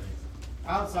educational settings,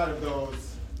 outside of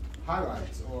those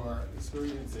highlights or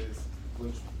experiences,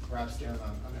 which perhaps stand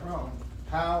on their own,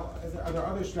 are there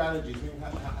other strategies?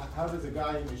 How does a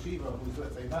guy in yeshiva who's,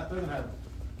 let's say, doesn't have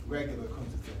regular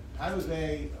kunzit, how do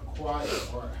they acquire,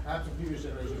 or perhaps in previous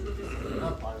generations,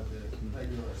 not part of the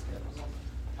regular schedule?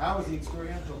 How is the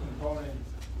experiential component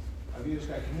of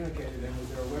Yiddishkeit communicated, and was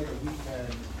there a way that we can...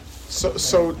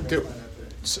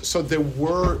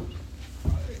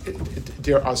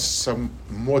 There are some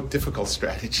more difficult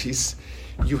strategies.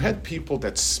 You had people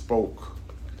that spoke,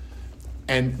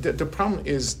 and the problem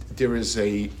is there is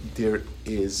a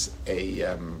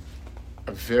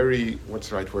very, what's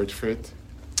the right word for it?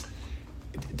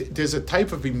 There's a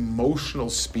type of emotional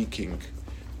speaking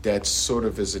that sort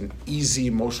of is an easy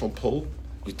emotional pull.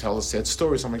 You tell a sad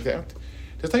story, something like that.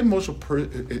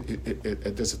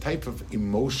 There's a type of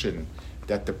emotion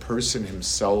that the person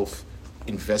himself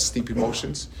invests deep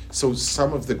emotions. So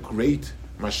some of the great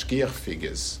mashgiach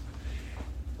figures,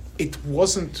 it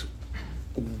wasn't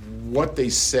what they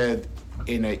said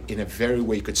in a very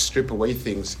way you could strip away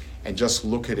things and just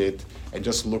look at it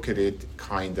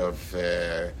kind of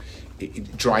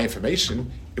dry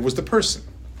information. It was the person.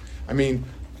 I mean,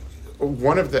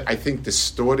 one of the, I think,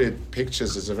 distorted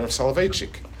pictures is of Rav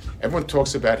Soloveitchik. Everyone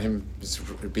talks about him as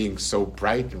being so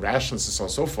bright and rational and so on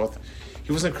and so forth.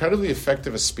 He was incredibly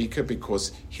effective as a speaker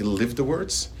because he lived the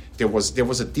words. There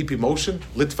was a deep emotion,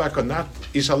 litvak or not,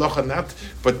 ishaloch or not,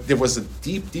 but there was a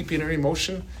deep inner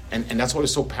emotion, and that's why it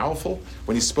was so powerful.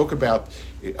 When he spoke about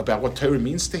what Torah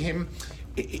means to him,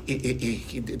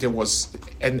 there was,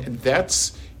 and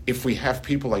that's, if we have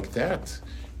people like that,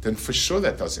 then for sure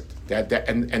that does it.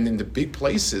 And in the big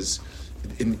places,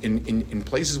 in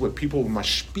places where people were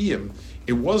mashpiyim,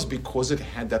 it was because it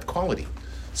had that quality.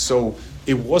 So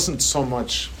it wasn't so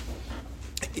much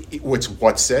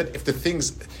what's said. If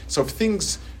things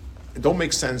don't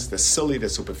make sense, they're silly, they're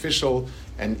superficial,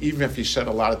 and even if you shed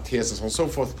a lot of tears and so on and so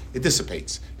forth, it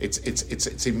dissipates.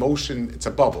 It's emotion, it's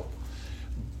a bubble.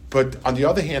 But on the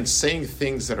other hand, saying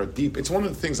things that are deep, it's one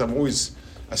of the things I'm always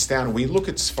astounded. When you look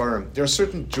at Sfarim, there are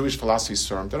certain Jewish philosophy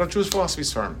Sfarim that are Jewish philosophy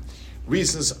Sfarim.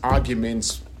 Reasons,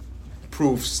 arguments,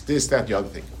 proofs, this, that, the other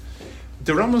thing.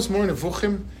 The Rambam's Moreh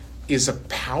Nevuchim is a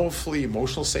powerfully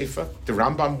emotional sefer. The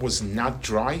Rambam was not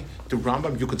dry. The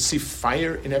Rambam, you could see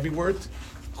fire in every word.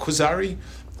 Kuzari,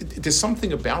 there's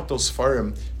something about those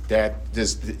Sfarim that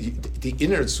the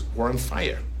innards were on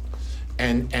fire.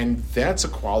 And that's a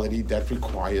quality that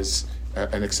requires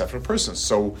an exceptional person.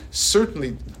 So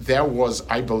certainly that was,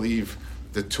 I believe,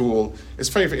 the tool. It's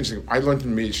very, very interesting. I learned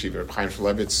in Yeshiva, Chaim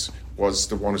Shmulevitz was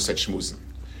the one who said shmuzen,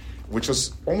 which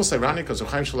was almost ironic because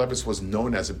Chaim Shmulevitz was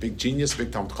known as a big genius, big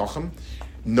Talmid Chacham.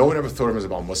 No one ever thought of him as a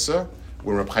Baal Mussar.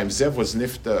 When Reb Chaim Zev was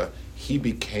nifta, he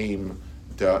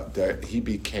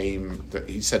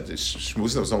said the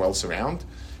shmuzen, there was no one else around,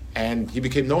 and he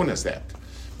became known as that.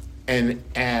 And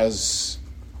as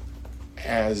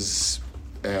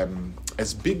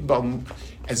big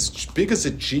as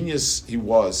a genius he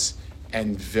was,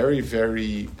 and very,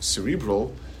 very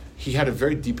cerebral, he had a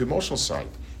very deep emotional side.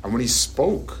 And when he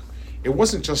spoke, it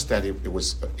wasn't just that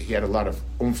he had a lot of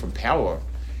oomph and power.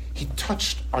 He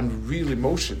touched on real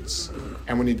emotions.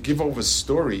 And when he'd give over a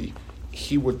story,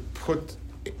 he would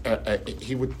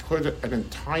he would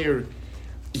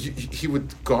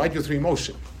guide you through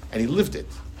emotion, and he lived it.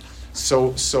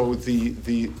 So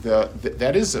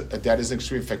that is an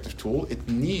extremely effective tool. It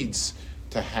needs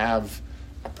to have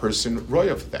a person roy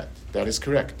of that. That is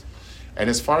correct. And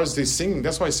as far as the singing,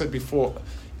 that's why I said before,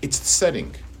 it's the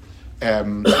setting.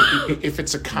 If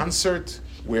it's a concert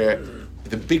where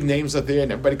the big names are there and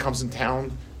everybody comes in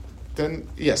town, then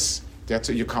yes,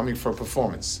 you're coming for a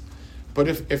performance. But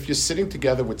if you're sitting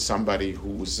together with somebody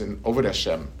who's in Oved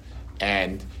Hashem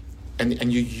and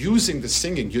you're using the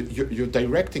singing, you're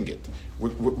directing it.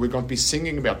 We're going to be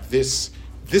singing about this.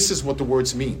 This is what the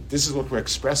words mean. This is what we're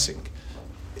expressing.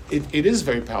 It is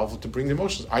very powerful to bring the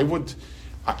emotions. I learned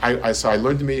in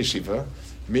Yeshiva.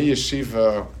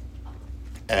 Yeshiva,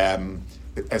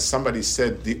 as somebody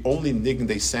said, the only niggun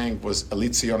they sang was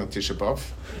Elit Zion and Tisha B'Av,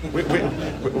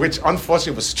 which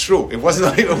unfortunately was true. It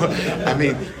wasn't. I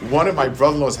mean, one of my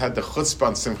brother-in-laws had the chutzpah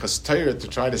on Simchas Torah to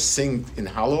try to sing in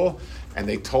Hallel, and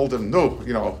they told him, no,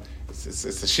 it's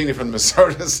a shini from the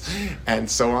Masoretes, and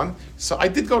so on. So I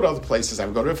did go to other places. I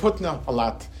would go to Rav Hutner a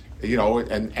lot,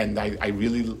 and I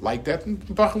really liked that. And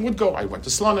Bacham would go. I went to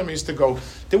Slonim, I used to go.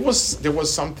 There was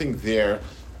something there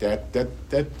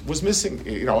that was missing.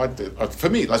 For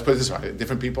me, let's put it this way: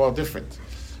 different people are different.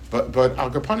 But Al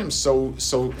Kapanim, so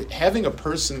having a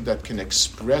person that can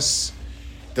express,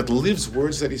 that lives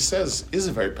words that he says, is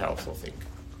a very powerful thing.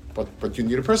 But you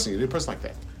need a person. You need a person like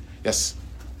that. Yes.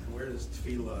 And where does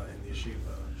Tefillah and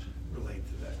Yeshiva relate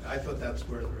to that? I thought that's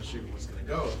where the Yeshiva was going to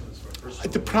go.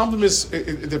 The problem is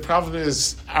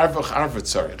arvach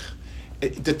tzarich.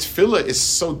 The Tefillah is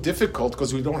so difficult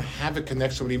because we don't have a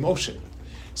connection with emotion.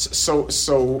 So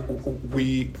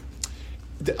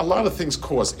a lot of things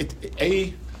cause it.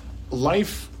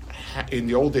 Life in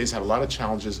the old days had a lot of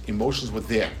challenges. Emotions were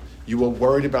there. You were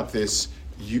worried about this.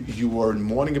 You were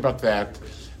mourning about that.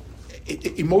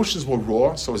 Emotions were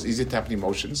raw, so it was easy to tap into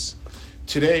emotions.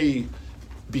 Today,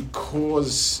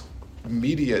 because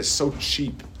media is so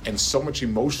cheap and so much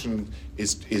emotion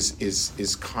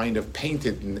is kind of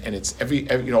painted, and it's we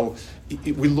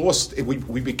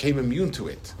became immune to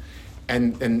it,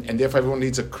 and therefore everyone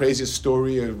needs a crazier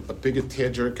story, a bigger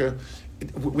tearjerker.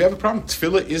 We have a problem.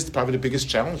 Tefillah is probably the biggest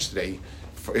challenge today.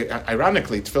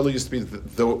 Ironically, Tefillah used to be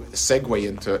the segue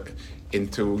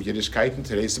into Yiddishkeit, and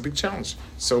today is a big challenge.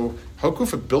 So, Hoku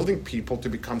for building people to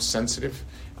become sensitive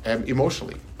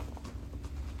emotionally.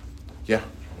 Yeah.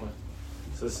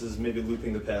 So this is maybe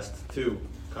looping the past two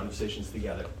conversations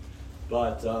together.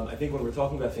 But I think when we're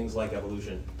talking about things like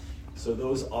evolution, so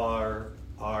those are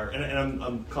and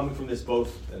I'm coming from this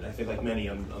both, and I think like many,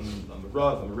 I'm a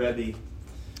Rav, I'm a Rebbe.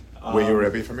 Were you a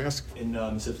Rebbe, if I may ask? In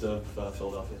Sifta of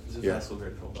Philadelphia. Yeah. High School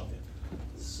grade Philadelphia.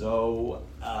 So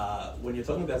when you're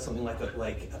talking about something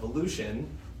like evolution,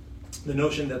 the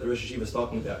notion that the Rosh Yeshiva is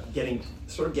talking about getting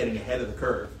ahead of the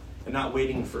curve and not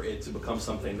waiting for it to become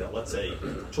something that, let's say,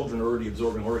 children are already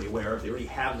absorbing, already aware of, they already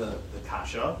have the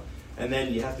kasha, and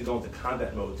then you have to go into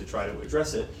combat mode to try to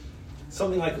address it.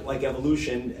 Something like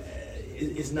evolution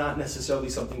is not necessarily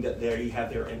something that you have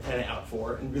their antenna out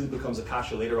for, and really becomes a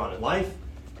kasha later on in life,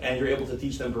 and you're able to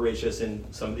teach them Bereshis in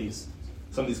some of these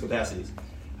capacities.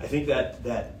 I think that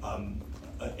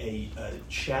a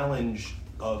challenge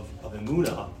of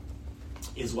Emunah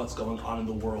is what's going on in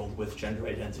the world with gender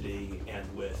identity and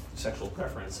with sexual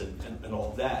preference and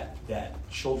all of that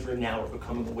children now are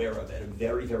becoming aware of at a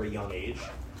very, very young age,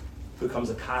 becomes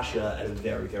a kasha at a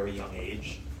very, very young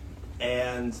age,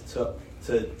 and to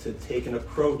take an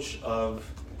approach of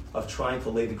trying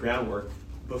to lay the groundwork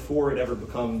before it ever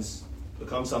becomes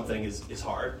something is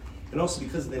hard. And also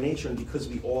because of the nature and because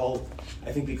we all,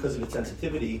 I think because of its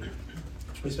sensitivity,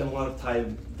 we spend a lot of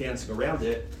time dancing around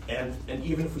it, and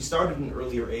even if we started at an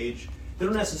earlier age, they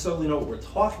don't necessarily know what we're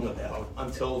talking about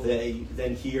until they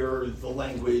then hear the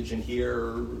language and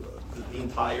hear the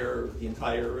entire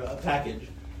package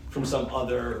from some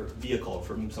other vehicle,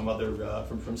 from some other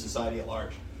from society at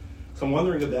large. So I'm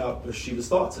wondering about Shiva's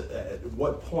thoughts. At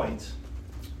what point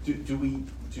do we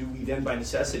then, by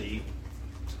necessity,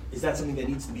 is that something that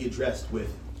needs to be addressed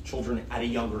with children at a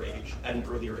younger age, at an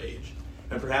earlier age?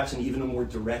 And perhaps in even a more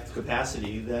direct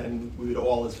capacity than we would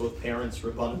all, as both parents,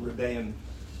 Rabban and Rebbeim,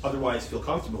 otherwise feel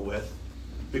comfortable with,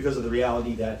 because of the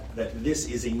reality that this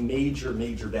is a major,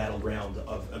 major battleground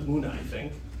of Emunah, I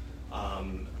think,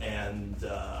 and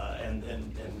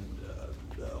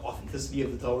authenticity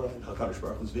of the Torah and HaKadosh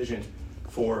Baruch Hu's vision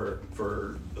for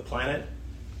the planet.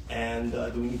 And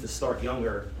do we need to start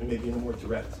younger and maybe in a more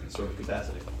direct sort of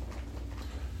capacity?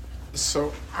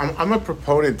 So I'm a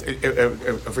proponent.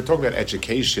 If we're talking about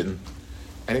education,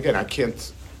 and again, I can't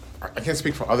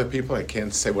speak for other people. I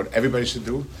can't say what everybody should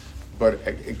do, but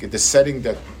the setting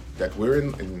that we're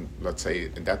in, let's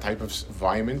say, in that type of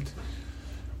environment,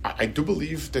 I do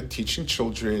believe that teaching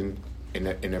children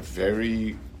in a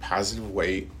very positive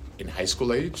way in high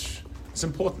school age is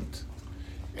important.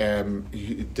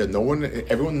 Everyone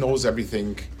knows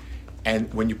everything,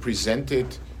 and when you present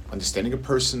it, understanding a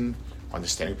person,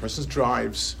 understanding a person's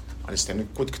drives, understanding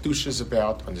what Kedusha is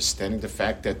about, understanding the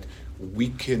fact that we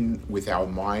can, with our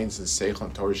minds and Seichel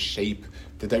and Torah, shape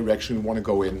the direction we want to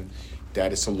go in,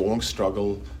 that it's a long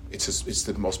struggle, it's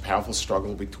the most powerful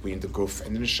struggle between the Guf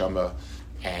and the Neshama,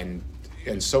 and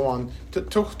so on. To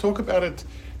talk about it,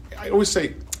 I always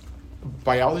say,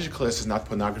 biology class is not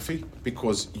pornography,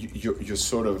 because you're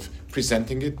sort of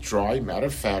presenting it dry, matter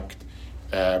of fact,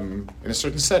 in a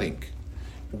certain setting.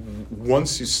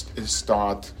 Once you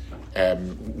start,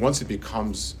 once it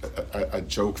becomes a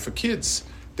joke for kids,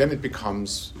 then it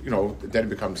becomes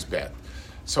bad.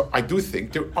 So I do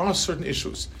think there are certain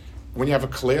issues. When you have a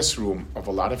classroom of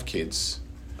a lot of kids,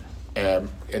 and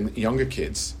younger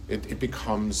kids, it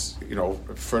becomes,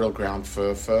 a fertile ground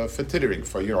for tittering,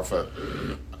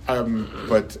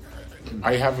 but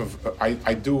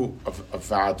I do a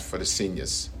VAD for the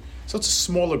seniors. So it's a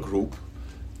smaller group.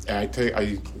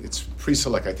 It's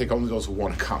pre-select. I take only those who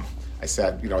want to come. I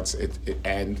said,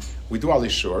 and we do all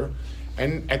Ishur.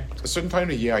 And at a certain time of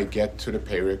the year, I get to the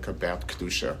Perek about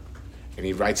Kedusha, and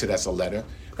he writes it as a letter.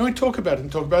 And I talk about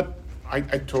it, I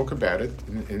talk about it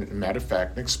in matter of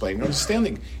fact and explain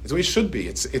understanding. It's the way it should be.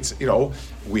 It's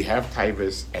we have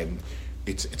Taivas, and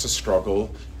it's a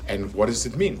struggle. And what does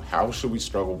it mean? How should we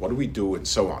struggle? What do we do? And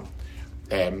so on.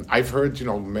 I've heard,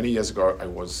 many years ago, I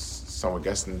was someone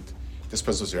guest, and this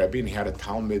person was a Rebbe, and he had a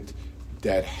Talmud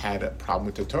that had a problem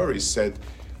with the Torah. He said,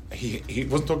 he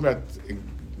wasn't talking about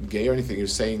gay or anything. He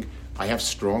was saying, I have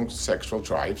strong sexual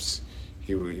drives.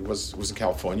 He was in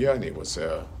California, and he was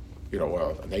an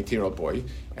 18-year-old boy.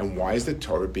 And why is the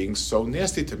Torah being so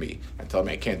nasty to me and telling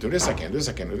me I can't do this, I can't do this,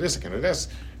 I can't do this, I can't do this?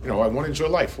 I want to enjoy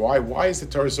life. Why is the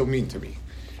Torah so mean to me?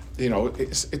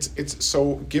 It's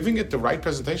so giving it the right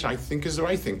presentation, I think, is the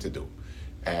right thing to do.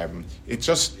 You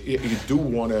do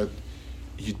want to,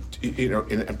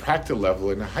 in a practical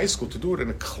level, in a high school, to do it in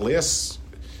a class,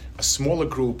 a smaller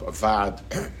group, a VAD,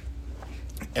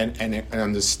 and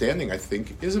understanding, I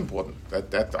think, is important.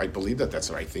 That I believe that's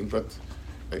the right thing, but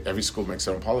every school makes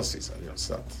their own policies. It's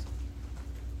not.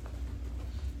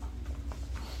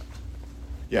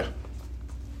 Yeah.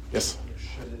 Yes.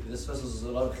 This is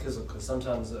a lot of chizuk, because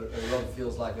sometimes a Rav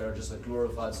feels like they're just a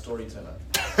glorified storyteller.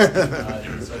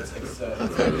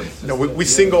 We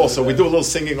sing also. We do a little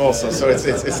singing also. So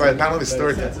it's like not only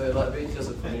storytelling. It's a lot of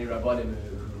chizuk for many Rabbanim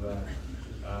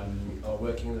who are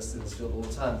working in this field all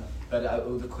the time. But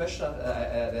the question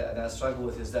that I struggle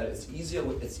with is that it's easier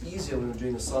when we're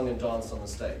doing the song and dance on the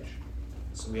stage.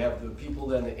 So we have the people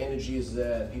there, and the energy is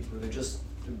there, and people who have just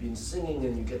been singing,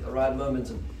 and you get the right moment,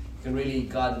 and you can really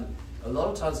guide them. A lot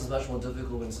of times it's much more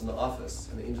difficult when it's in the office,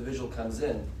 and the individual comes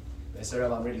in. They say,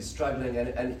 "Rabbi, I'm really struggling,"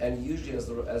 and usually, as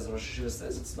the Rosh Yeshiva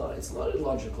says, it's not a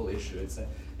logical issue.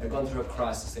 They've gone through a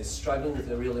crisis. They're struggling with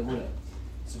their real emunah.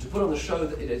 So to put on the show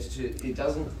that it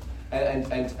doesn't,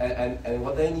 and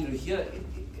what they need to hear,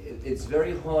 it's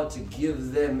very hard to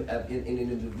give them in an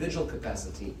individual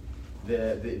capacity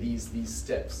these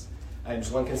steps. And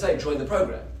one can say, join the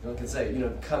program. One can say,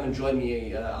 come and join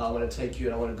me. I want to take you,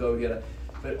 and I want to go get.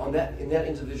 But in that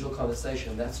individual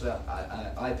conversation, that's where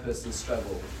I personally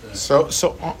struggle with. So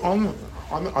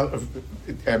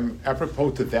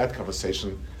apropos to that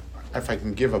conversation, if I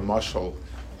can give a mashal,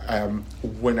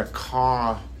 when a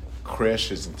car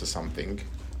crashes into something,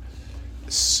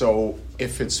 so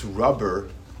if it's rubber,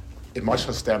 much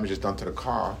less damage is done to the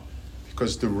car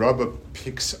because the rubber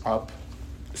picks up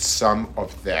some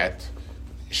of that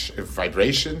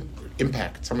vibration,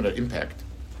 impact, some of that impact.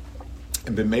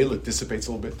 And b'meila it dissipates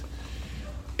a little bit.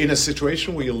 In a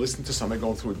situation where you're listening to somebody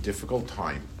going through a difficult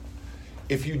time,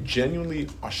 if you genuinely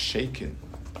are shaken,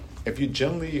 if you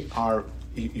genuinely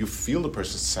you feel the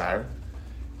person's sorrow,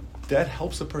 that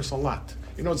helps the person a lot.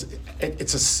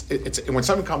 It's when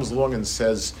someone comes along and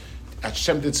says,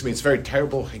 Hashem did to me, it's very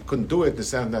terrible, he couldn't do it,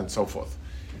 this and that, and so forth.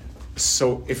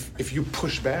 So if you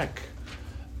push back,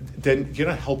 then you're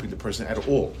not helping the person at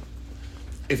all.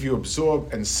 If you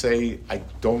absorb and say, I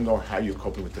don't know how you're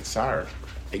coping with the tsar,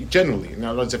 generally, in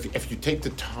other words, if you take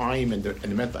the time and the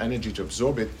mental energy to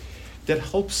absorb it, that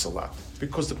helps a lot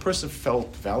because the person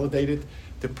felt validated,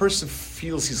 the person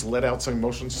feels he's let out some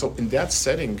emotion. So in that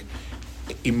setting,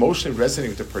 emotionally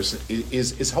resonating with the person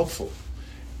is helpful.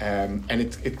 And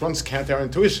it runs counter our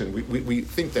intuition. We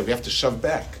think that we have to shove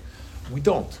back. We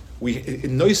don't.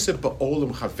 Noise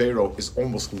ba'olam chavero is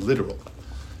almost literal.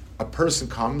 A person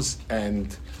comes,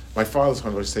 and my father's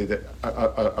going to say that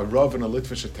a Rav in a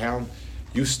Litvish town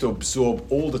used to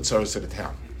absorb all the tzaros of the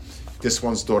town. This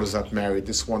one's daughter's not married.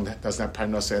 This one doesn't have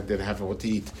parnasa, didn't have what to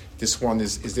eat. This one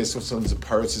is this one's a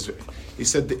parrot. He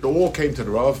said it all came to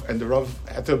the Rav, and the Rav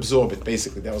had to absorb it.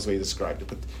 Basically, that was the way he described it.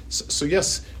 But so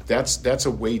yes, that's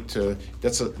a way to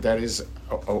that is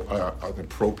an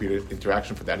appropriate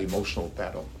interaction for that emotional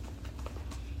battle.